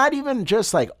 Or not even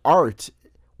just like art.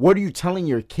 What are you telling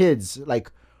your kids?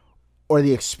 Like, or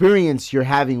the experience you're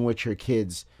having with your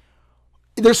kids.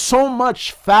 There's so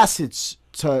much facets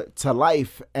to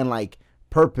life and like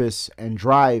purpose and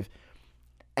drive.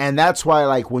 And that's why,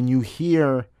 like, when you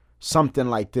hear something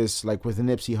like this, like with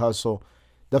Nipsey Hussle,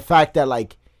 the fact that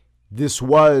like this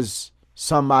was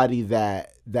somebody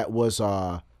that was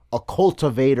a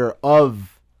cultivator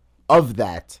of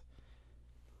that,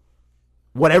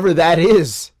 whatever that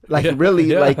is, like,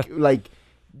 really, like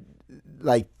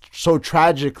so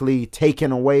tragically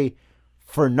taken away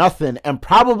for nothing, and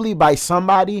probably by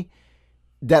somebody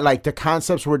that like the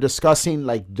concepts we're discussing,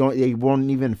 like, they won't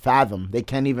even fathom. They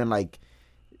can't even, like,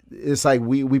 it's like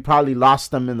we probably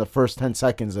lost them in the first 10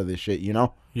 seconds of this shit, you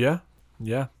know? Yeah.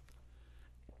 And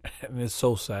it's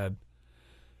so sad.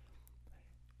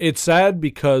 It's sad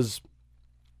because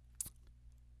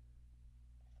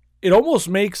it almost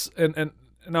makes, and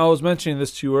I was mentioning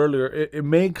this to you earlier, it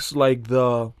makes like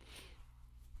the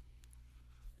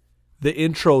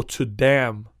intro to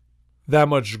Damn that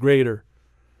much greater.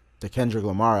 The Kendrick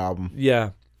Lamar album.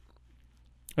 Yeah.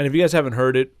 And if you guys haven't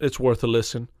heard it, it's worth a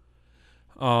listen.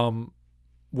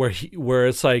 Where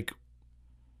it's like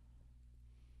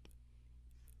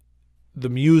the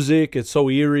music, it's so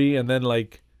eerie, and then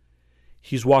like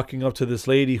he's walking up to this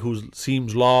lady who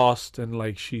seems lost, and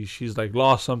like she's like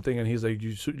lost something, and he's like,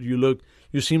 you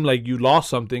seem like you lost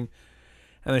something,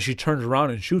 and then she turns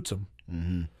around and shoots him.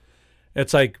 Mm-hmm.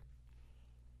 It's like,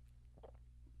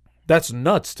 that's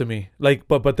nuts to me. Like,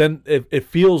 but then it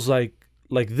feels like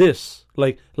this,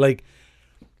 like,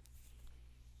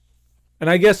 and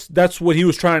I guess that's what he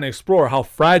was trying to explore, how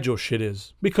fragile shit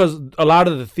is, because a lot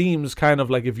of the themes, kind of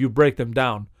like, if you break them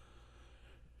down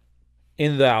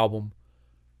in the album,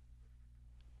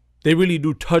 they really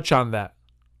do touch on that,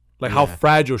 like how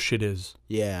fragile shit is.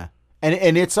 Yeah,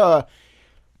 and it's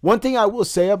one thing I will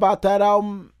say about that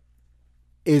album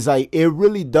is like it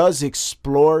really does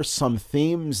explore some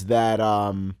themes that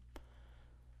I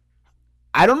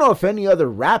don't know if any other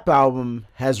rap album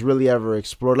has really ever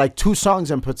explored. Like 2 songs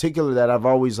in particular that I've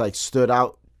always like stood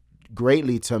out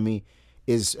greatly to me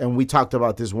is, and we talked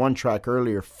about this one track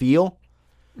earlier, Feel.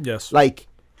 Yes. Like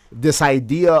this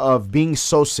idea of being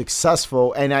so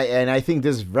successful, and I think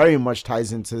this very much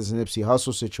ties into this Nipsey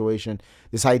Hussle situation.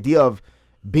 This idea of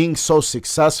being so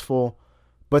successful,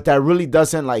 but that really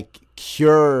doesn't like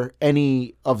cure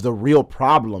any of the real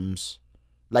problems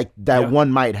like that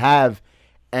one might have.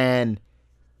 And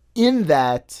in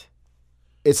that,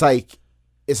 it's like,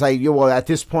 well, at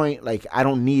this point, like I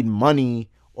don't need money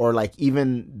or like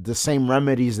even the same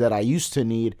remedies that I used to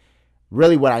need.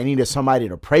 Really what I need is somebody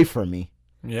to pray for me.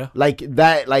 Yeah. Like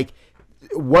that, like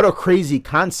what a crazy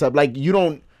concept. Like you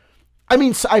don't, I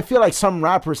mean, I feel like some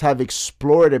rappers have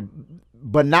explored it,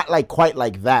 but not like quite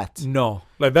like that. No,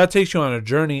 like that takes you on a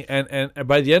journey, and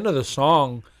by the end of the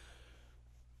song,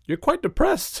 you're quite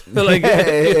depressed. Like, you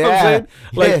know what I'm saying?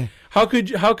 Like, how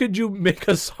could you make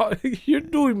a song? You're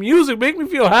doing music, make me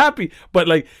feel happy, but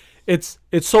like, it's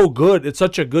so good. It's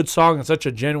such a good song and such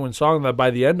a genuine song that by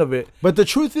the end of it. But the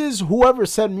truth is, whoever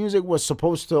said music was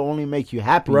supposed to only make you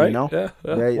happy, right? You know? Yeah.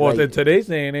 Right? Well, like, in today's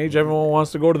day and age, everyone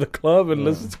wants to go to the club and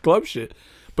listen to club shit.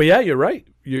 But yeah, you're right.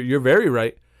 You're very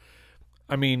right.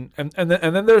 I mean, and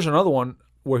then there's another one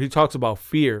where he talks about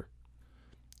fear,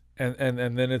 and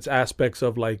then it's aspects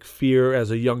of like fear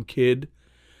as a young kid,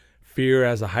 fear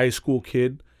as a high school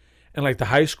kid, and like the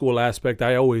high school aspect.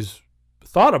 I always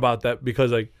thought about that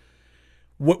because like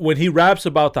when he raps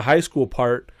about the high school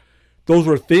part, those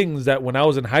were things that when I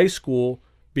was in high school,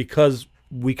 because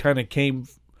we kind of came.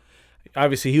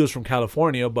 Obviously, he was from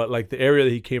California, but like the area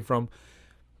that he came from.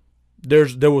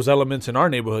 There was elements in our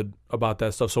neighborhood about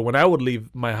that stuff. So when I would leave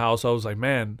my house, I was like,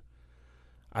 man,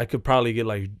 I could probably get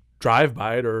like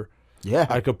drive-by or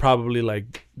I could probably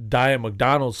like die at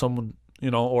McDonald's, someone, you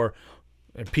know, or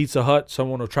at Pizza Hut,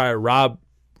 someone will try to rob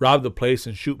the place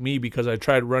and shoot me because I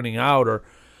tried running out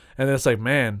and it's like,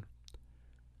 man,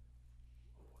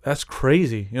 that's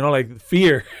crazy. You know, like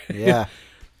fear. Yeah.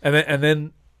 and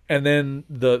then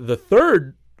the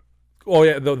third,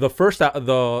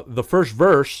 the first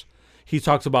verse, he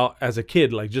talks about as a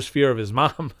kid, like just fear of his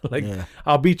mom. Like,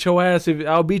 I'll beat your ass if this,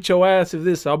 I'll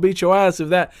beat your ass if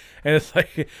that. And it's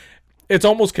like, it's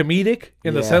almost comedic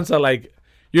in the sense that like,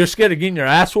 you're scared of getting your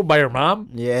ass whooped by your mom.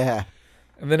 Yeah.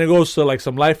 And then it goes to like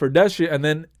some life or death shit. And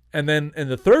then in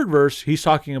the third verse, he's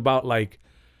talking about like,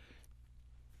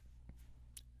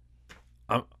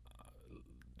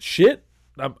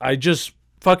 I just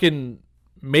fucking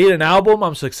made an album.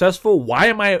 I'm successful. Why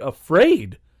am I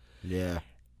afraid? Yeah.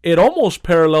 It almost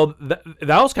paralleled that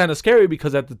was kind of scary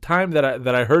because at the time that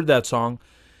I heard that song,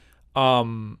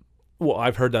 well,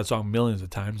 I've heard that song millions of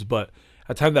times, but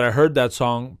at the time that I heard that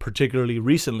song, particularly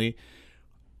recently,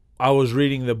 I was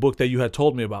reading the book that you had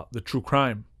told me about, the true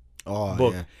crime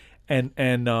book, and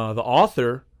the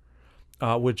author,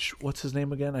 what's his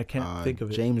name again? I can't think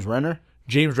of it. James Renner.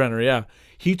 James Renner, yeah.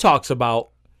 He talks about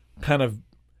kind of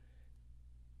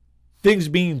things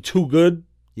being too good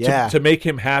to make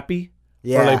him happy.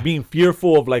 Yeah. Or like being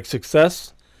fearful of like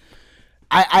success.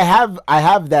 I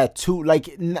have that too.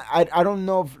 Like I don't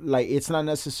know if like it's not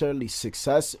necessarily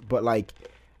success, but like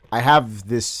I have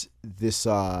this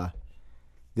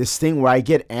thing where I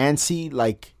get antsy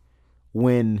like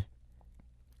when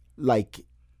like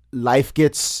life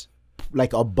gets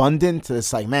like abundant.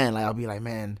 It's like, man, like I'll be like,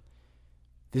 man,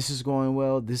 this is going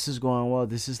well. This is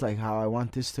like how I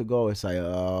want this to go. It's like,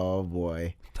 oh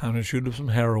boy. Time to shoot up some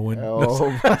heroin.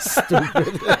 Oh,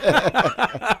 stupid.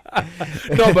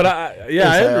 No, but I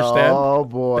understand. Oh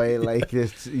boy, like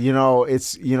it's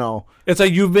it's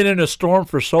like you've been in a storm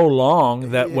for so long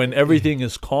that when everything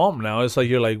is calm now, it's like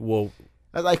you're like, whoa.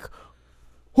 Like,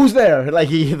 who's there? Like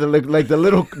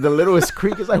the littlest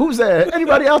creek is like, who's there?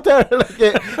 Anybody out there? Like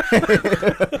it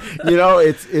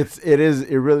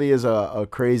really is a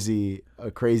crazy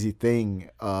thing.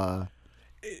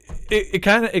 It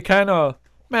kind of.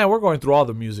 Man, we're going through all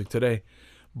the music today,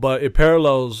 but it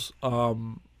parallels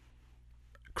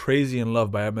Crazy in Love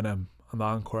by Eminem on the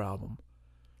Encore album.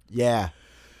 Yeah.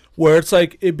 Where it's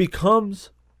like it becomes,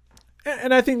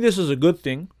 and I think this is a good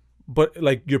thing, but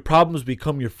like your problems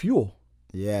become your fuel.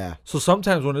 Yeah. So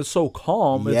sometimes when it's so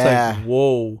calm, it's like,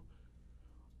 whoa,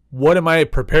 what am I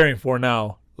preparing for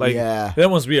now? Like, there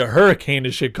must be a hurricane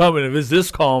and shit coming if it's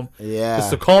this calm. Yeah. It's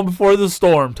the calm before the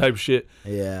storm type shit.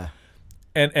 Yeah.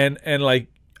 And like,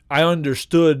 I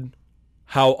understood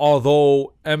how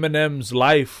although Eminem's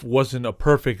life wasn't a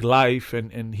perfect life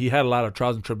and he had a lot of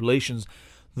trials and tribulations,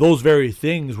 those very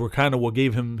things were kind of what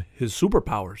gave him his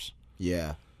superpowers.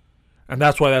 Yeah. And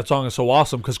that's why that song is so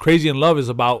awesome, because Crazy in Love is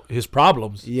about his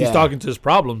problems. Yeah. He's talking to his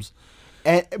problems.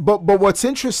 But what's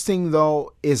interesting,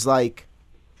 though, is like,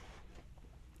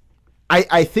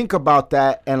 I think about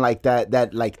that and like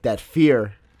that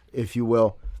fear, if you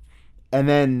will. And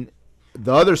then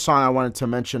the other song I wanted to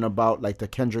mention about like the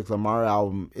Kendrick Lamar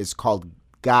album is called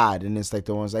God, and it's like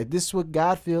the ones like, this is what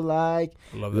God feel like,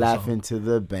 laughing to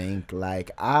the bank,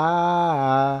 like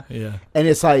yeah. And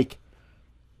it's like,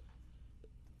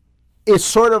 it's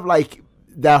sort of like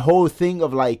that whole thing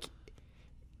of like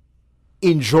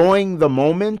enjoying the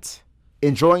moment,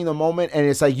 and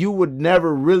it's like you would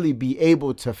never really be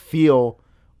able to feel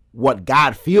what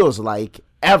God feels like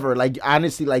ever. Like,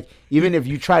 honestly, like, even if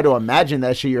you try to imagine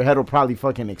that shit, your head will probably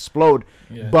fucking explode.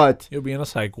 Yeah. But you'll be in a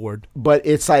psych ward. But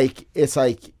it's like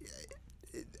the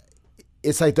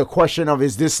question of,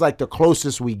 is this like the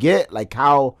closest we get? Like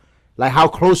how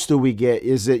close do we get?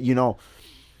 Is it, you know?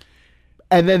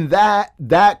 And then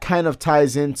that kind of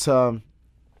ties into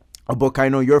a book I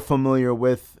know you're familiar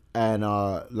with, and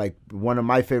like one of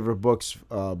my favorite books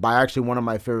by actually one of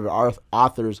my favorite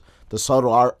authors, The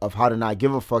Subtle Art of How to Not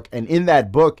Give a Fuck. And in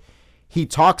that book, he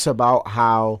talks about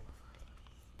how,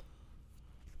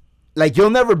 like, you'll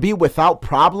never be without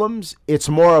problems. It's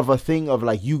more of a thing of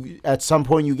like, you at some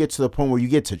point you get to the point where you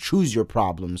get to choose your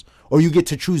problems, or you get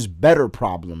to choose better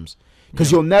problems,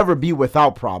 because you'll never be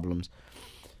without problems.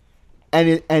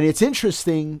 And it's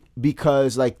interesting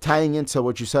because, like, tying into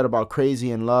what you said about Crazy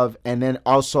in Love, and then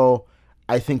also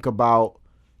I think about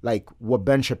like what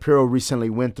Ben Shapiro recently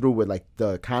went through with like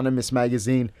the Economist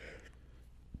magazine,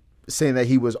 saying that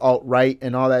he was alt-right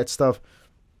and all that stuff.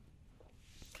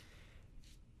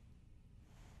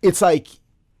 It's like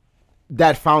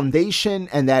that foundation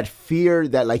and that fear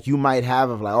that like you might have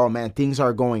of like, oh man, things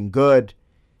are going good.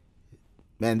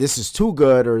 Man, this is too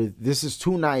good, or this is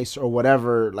too nice, or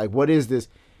whatever. Like, what is this?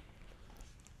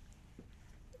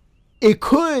 It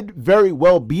could very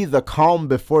well be the calm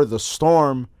before the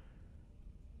storm,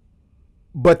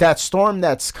 but that storm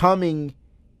that's coming,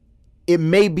 it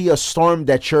may be a storm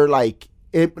that you're like,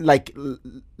 like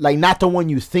not the one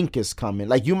you think is coming.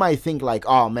 Like, you might think like,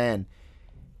 oh man,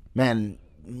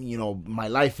 you know, my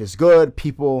life is good.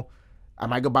 People,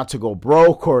 am I about to go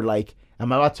broke, or like,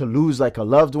 am I about to lose like a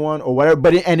loved one or whatever?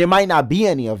 But it might not be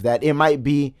any of that. It might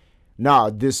be,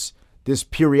 this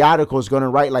periodical is going to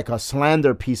write like a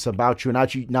slander piece about you.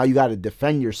 Now you got to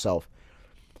defend yourself.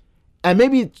 And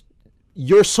maybe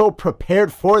you're so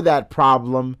prepared for that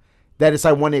problem that it's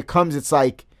like when it comes, it's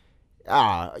like,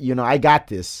 you know, I got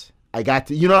this,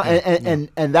 you know,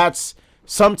 and that's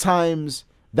sometimes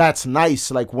that's nice.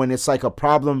 Like when it's like a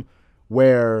problem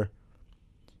where,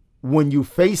 when you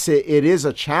face it, it is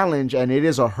a challenge and it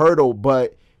is a hurdle,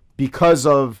 but because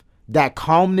of that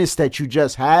calmness that you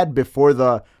just had before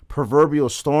the proverbial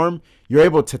storm, you're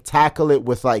able to tackle it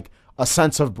with like a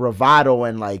sense of bravado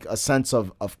and like a sense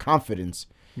of confidence.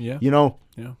 Yeah. You know?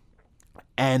 Yeah.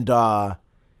 And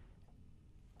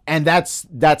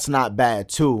that's not bad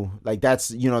too. Like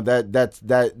that's, you know, that's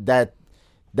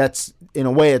in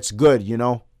a way it's good, you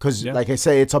know? Cause like I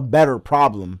say, it's a better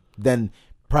problem than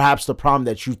perhaps the problem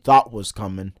that you thought was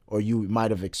coming or you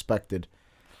might have expected.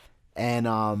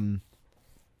 And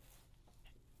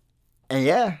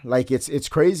yeah, like it's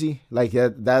crazy. Like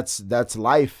that's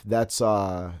life. That's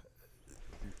like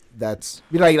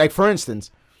for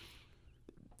instance,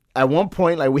 at one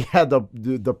point, like we had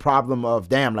the problem of,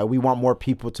 damn, like we want more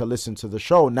people to listen to the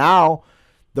show. Now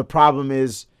the problem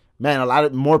is, man, a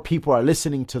lot more people are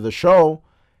listening to the show.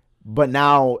 But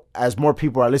now, as more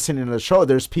people are listening to the show,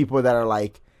 there's people that are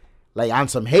like on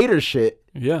some hater shit,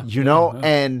 you know,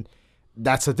 and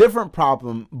that's a different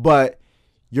problem. But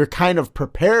you're kind of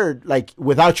prepared, like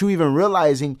without you even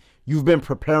realizing, you've been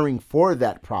preparing for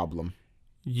that problem.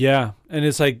 Yeah, and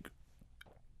it's like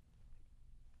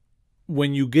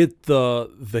when you get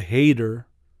the hater,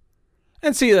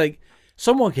 and see, like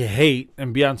someone can hate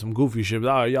and be on some goofy shit.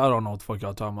 But, y'all don't know what the fuck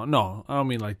y'all talking about. No, I don't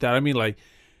mean like that. I mean like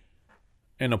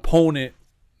an opponent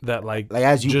that like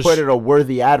as you put it, a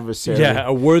worthy adversary. Yeah,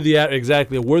 a worthy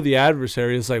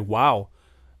adversary is like, wow,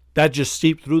 that just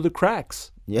seeped through the cracks.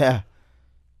 Yeah,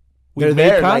 we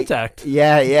made contact. Like,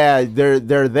 yeah,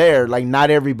 they're there. Like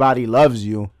not everybody loves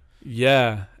you.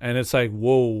 Yeah, and it's like,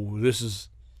 whoa, this is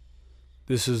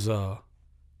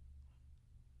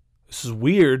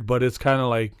weird, but it's kind of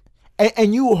like,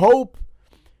 and you hope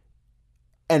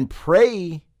and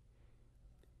pray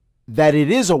that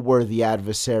it is a worthy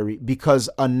adversary, because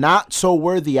a not so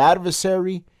worthy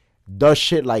adversary does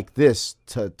shit like this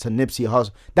to Nipsey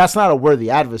Hussle. That's not a worthy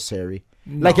adversary.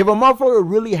 No. Like if a motherfucker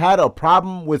really had a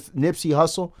problem with Nipsey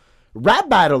Hussle, rap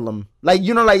battle him. Like,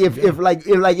 you know, like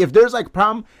if there's like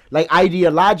problem, like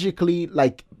ideologically,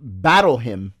 like battle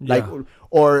him. Like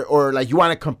or like you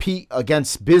want to compete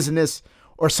against business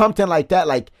or something like that.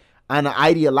 Like on an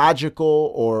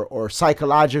ideological or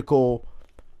psychological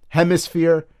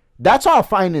hemisphere, that's all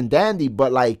fine and dandy.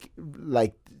 But like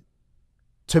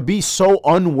to be so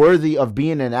unworthy of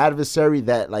being an adversary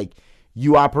that like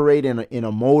you operate in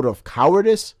a mode of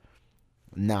cowardice,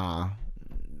 nah.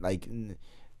 Like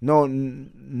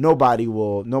nobody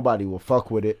will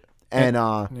fuck with it. And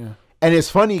and it's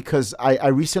funny because I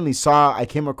recently I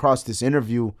came across this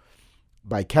interview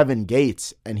by Kevin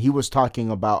Gates, and he was talking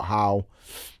about how,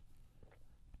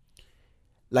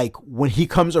 like, when he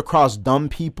comes across dumb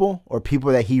people or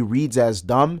people that he reads as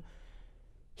dumb,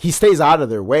 he stays out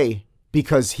of their way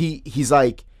because he's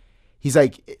like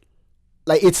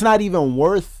it's not even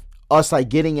worth us like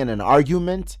getting in an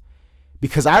argument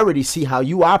because I already see how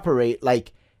you operate,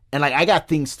 like, and like I got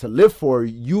things to live for.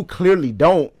 You clearly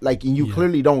don't, like, and you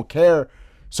clearly don't care.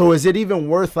 So is it even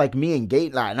worth like me and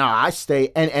Gate? Like, no, I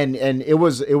stay. And it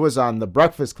was on the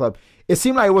Breakfast Club. It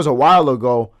seemed like it was a while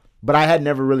ago, but I had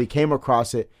never really came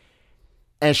across it.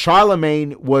 And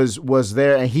Charlemagne was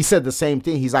there, and he said the same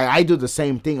thing. He's like, I do the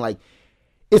same thing. Like,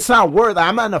 it's not worth.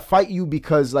 I'm not gonna fight you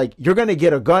because like you're gonna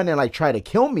get a gun and like try to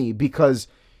kill me because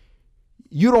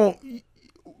you don't.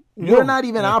 We're not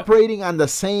even operating on the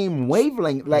same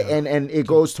wavelength. Like, and it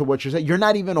goes to what you're saying. You're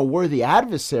not even a worthy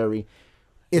adversary.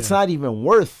 It's not even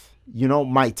worth,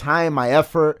 my time, my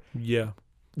effort. Yeah.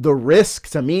 The risk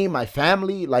to me, my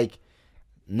family, like,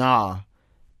 nah.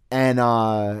 And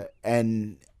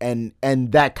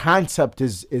that concept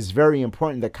is very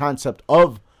important. The concept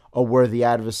of a worthy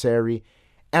adversary.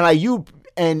 And like one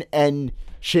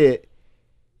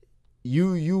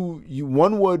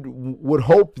would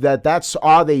hope that that's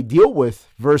all they deal with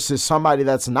versus somebody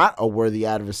that's not a worthy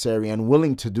adversary and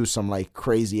willing to do some like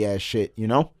crazy ass shit,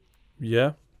 Yeah.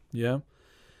 Yeah.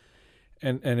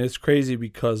 And it's crazy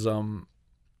because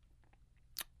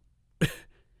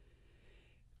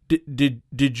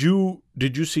did you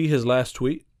see his last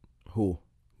tweet? Who?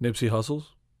 Nipsey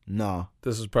Hussle's? No.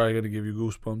 This is probably going to give you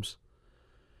goosebumps.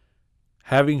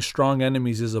 Having strong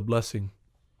enemies is a blessing.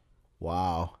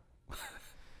 Wow.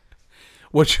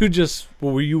 What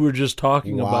you were just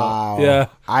talking about. Yeah.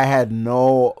 I had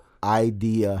no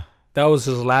idea. That was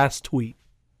his last tweet.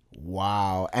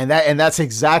 Wow. And that's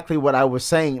exactly what I was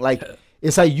saying. Like,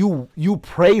 it's like you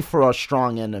pray for a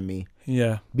strong enemy.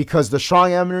 Yeah. Because the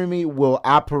strong enemy will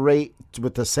operate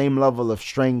with the same level of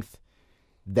strength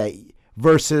that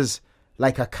versus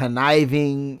like a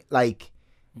conniving, like,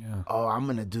 oh, I'm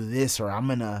going to do this, or I'm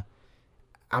going to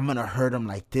hurt him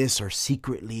like this, or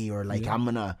secretly, or like I'm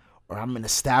going to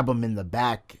stab him in the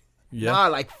back. Yeah. Nah,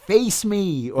 like, face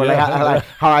me. Or like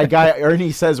how our guy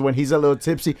Ernie says when he's a little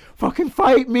tipsy, fucking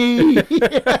fight me.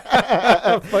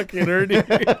 Fucking Ernie.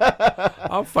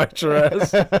 I'll fight your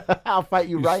ass. I'll fight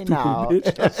you right now. We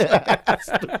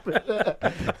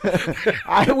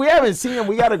haven't seen him.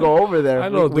 We got to go over there. I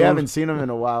know, we haven't seen him in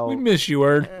a while. We miss you,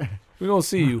 Erd. We don't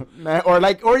see you.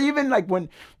 Or even like when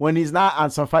he's not on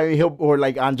some fire, or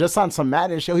like on some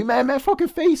Madden show, he man fucking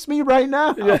face me right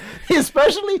now. Yeah.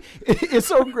 Especially, it's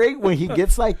so great when he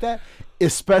gets like that,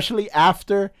 especially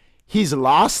after he's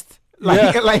lost.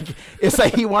 Like it's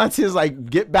like he wants his like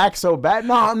get back so bad.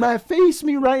 No, man, face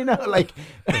me right now. Like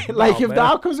if the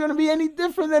outcome's gonna be any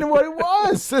different than what it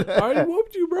was. I already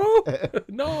whooped you, bro.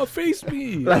 No, face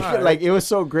me. Like it was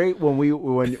so great when me,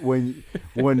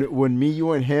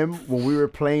 you, and him, when we were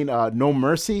playing No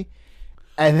Mercy,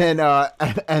 and then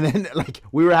like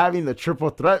we were having the triple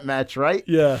threat match, right?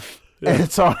 Yeah.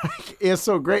 And so it's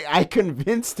so great. I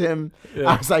convinced him.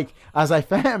 Yeah. I was like,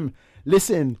 fam,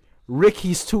 listen. Rick,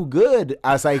 he's too good.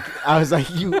 I was like,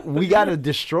 we gotta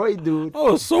destroy, dude. I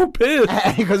was so pissed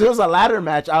because it was a ladder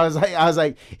match. I was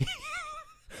like,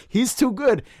 he's too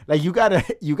good. Like you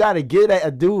gotta get at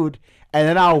a dude, and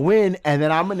then I'll win, and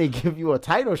then I'm gonna give you a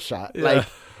title shot. Yeah. Like,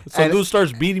 so dude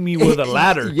starts beating me with a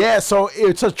ladder. Yeah, so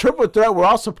it's a triple threat. We're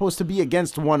all supposed to be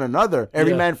against one another,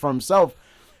 every man for himself.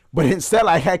 But instead,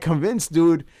 I had convinced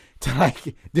dude to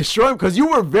like destroy him because you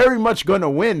were very much gonna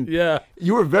win. Yeah,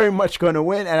 you were very much gonna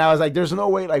win, and I was like, "There's no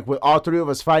way, like with all three of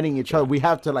us fighting each other, we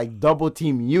have to like double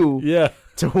team you,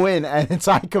 to win." And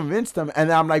so I convinced him,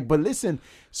 and I'm like, "But listen,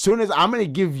 soon as I'm gonna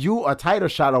give you a title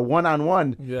shot, a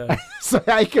 1-on-1." Yeah. So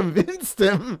I convinced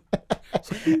him,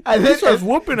 and then he starts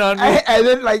whooping on me, and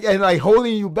then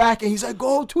holding you back, and he's like,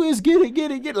 "Go Twiz,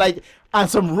 get it," like on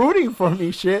some rooting for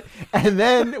me shit. And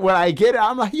then when I get it,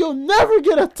 I'm like, "You'll never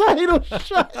get a title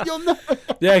shot. You'll never."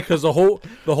 Yeah, because the whole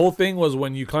thing was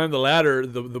when you climb the ladder,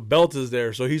 the belt is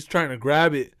there, so he's trying to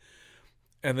grab it,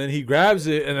 and then he grabs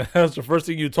it, and that's the first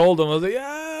thing you told him. I was like,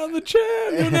 "Yeah, I'm the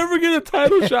champ. You'll never get a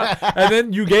title shot. And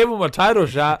then you gave him a title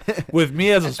shot with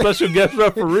me as a special guest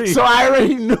referee. So I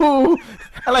already knew.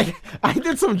 Like, I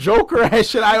did some Joker ass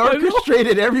shit. I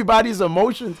orchestrated everybody's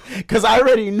emotions because I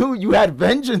already knew you had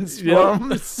vengeance for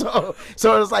him. So it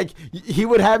was like he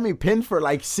would have me pinned for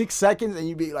like 6 seconds, and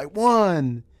you'd be like,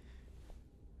 1,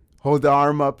 hold the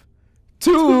arm up,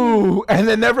 2, and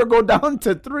then never go down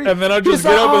to 3. And then I just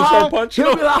get up and start punching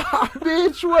him. Be like,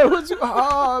 bitch, what was you?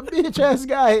 Bitch ass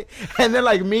guy. And then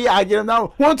like me, I get him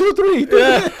down. 1, 2, 3.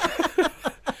 Yeah.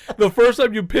 The first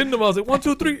time you pinned him, I was like, 1,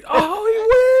 2, 3. Oh, he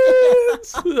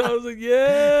wins. I was like,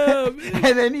 yeah. Bitch.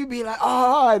 And then he'd be like,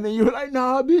 and then you were like,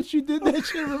 nah, bitch, you did that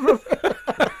shit. Remember?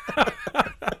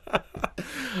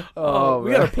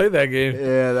 We gotta play that game.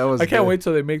 Yeah, that was. I can't wait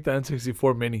till they make the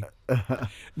N64 mini.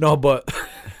 No, but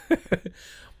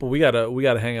we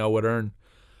gotta hang out with Ern.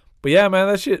 But yeah, man,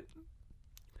 that shit.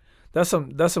 That's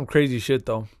some crazy shit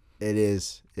though. It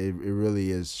is. It really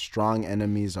is. Strong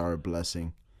enemies are a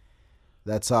blessing.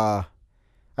 That's I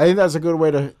think that's a good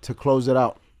way to close it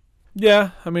out.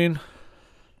 Yeah, I mean,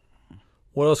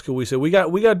 what else could we say? We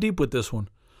got deep with this one.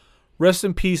 Rest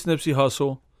in peace, Nipsey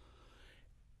Hussle.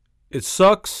 It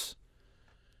sucks.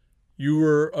 You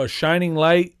were a shining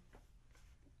light.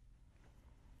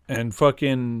 And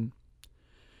fucking,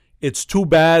 it's too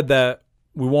bad that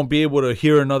we won't be able to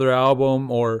hear another album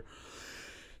or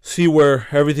see where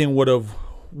everything would have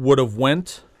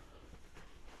went,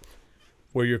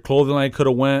 where your clothing line could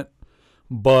have went.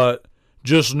 But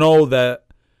just know that,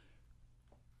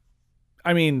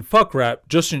 I mean, fuck rap,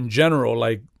 just in general,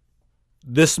 like,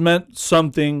 this meant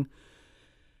something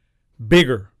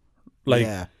bigger. Like,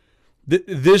 yeah.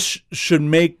 This should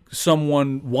make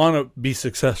someone want to be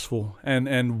successful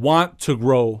and want to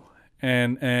grow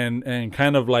and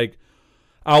kind of like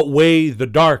outweigh the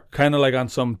dark, kind of like on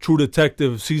some True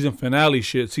Detective season finale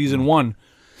shit, season 1,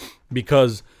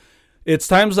 because it's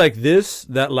times like this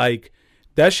that like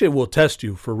that shit will test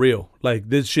you for real. Like,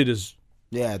 this shit is,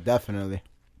 yeah, definitely.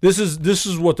 This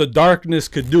is what the darkness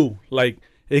could do. Like,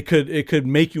 it could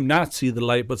make you not see the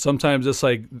light, but sometimes it's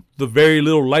like the very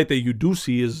little light that you do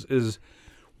see is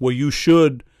what you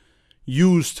should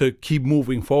use to keep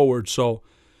moving forward. So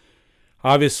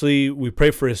obviously we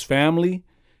pray for his family,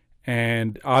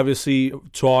 and obviously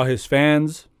to all his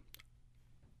fans.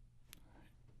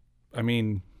 I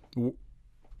mean,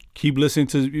 keep listening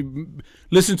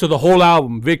to the whole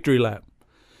album, Victory Lap,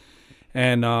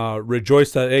 and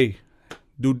rejoice that, hey,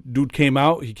 Dude came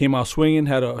out. He came out swinging.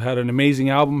 Had an amazing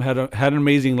album. Had an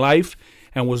amazing life,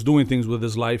 and was doing things with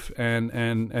his life.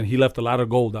 And he left a lot of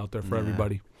gold out there for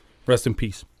everybody. Rest in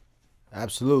peace.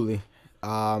 Absolutely.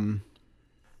 That's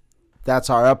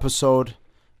our episode.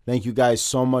 Thank you guys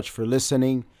so much for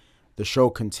listening. The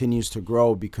show continues to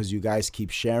grow because you guys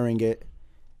keep sharing it.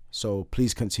 So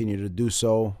please continue to do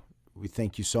so. We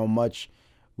thank you so much.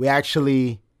 We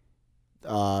actually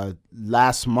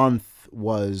last month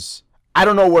was. I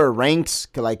don't know where it ranks.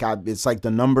 Like, it's like the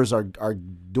numbers are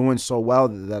doing so well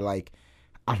that like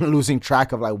I'm losing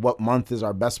track of like what month is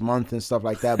our best month and stuff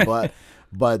like that.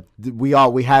 But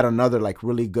we had another like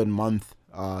really good month.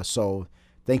 So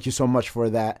thank you so much for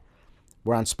that.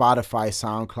 We're on Spotify,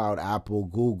 SoundCloud, Apple,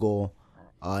 Google,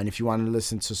 and if you want to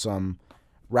listen to some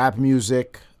rap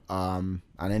music on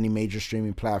any major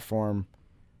streaming platform,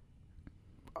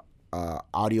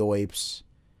 Audio Apes.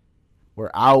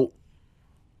 We're out.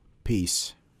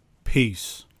 Peace.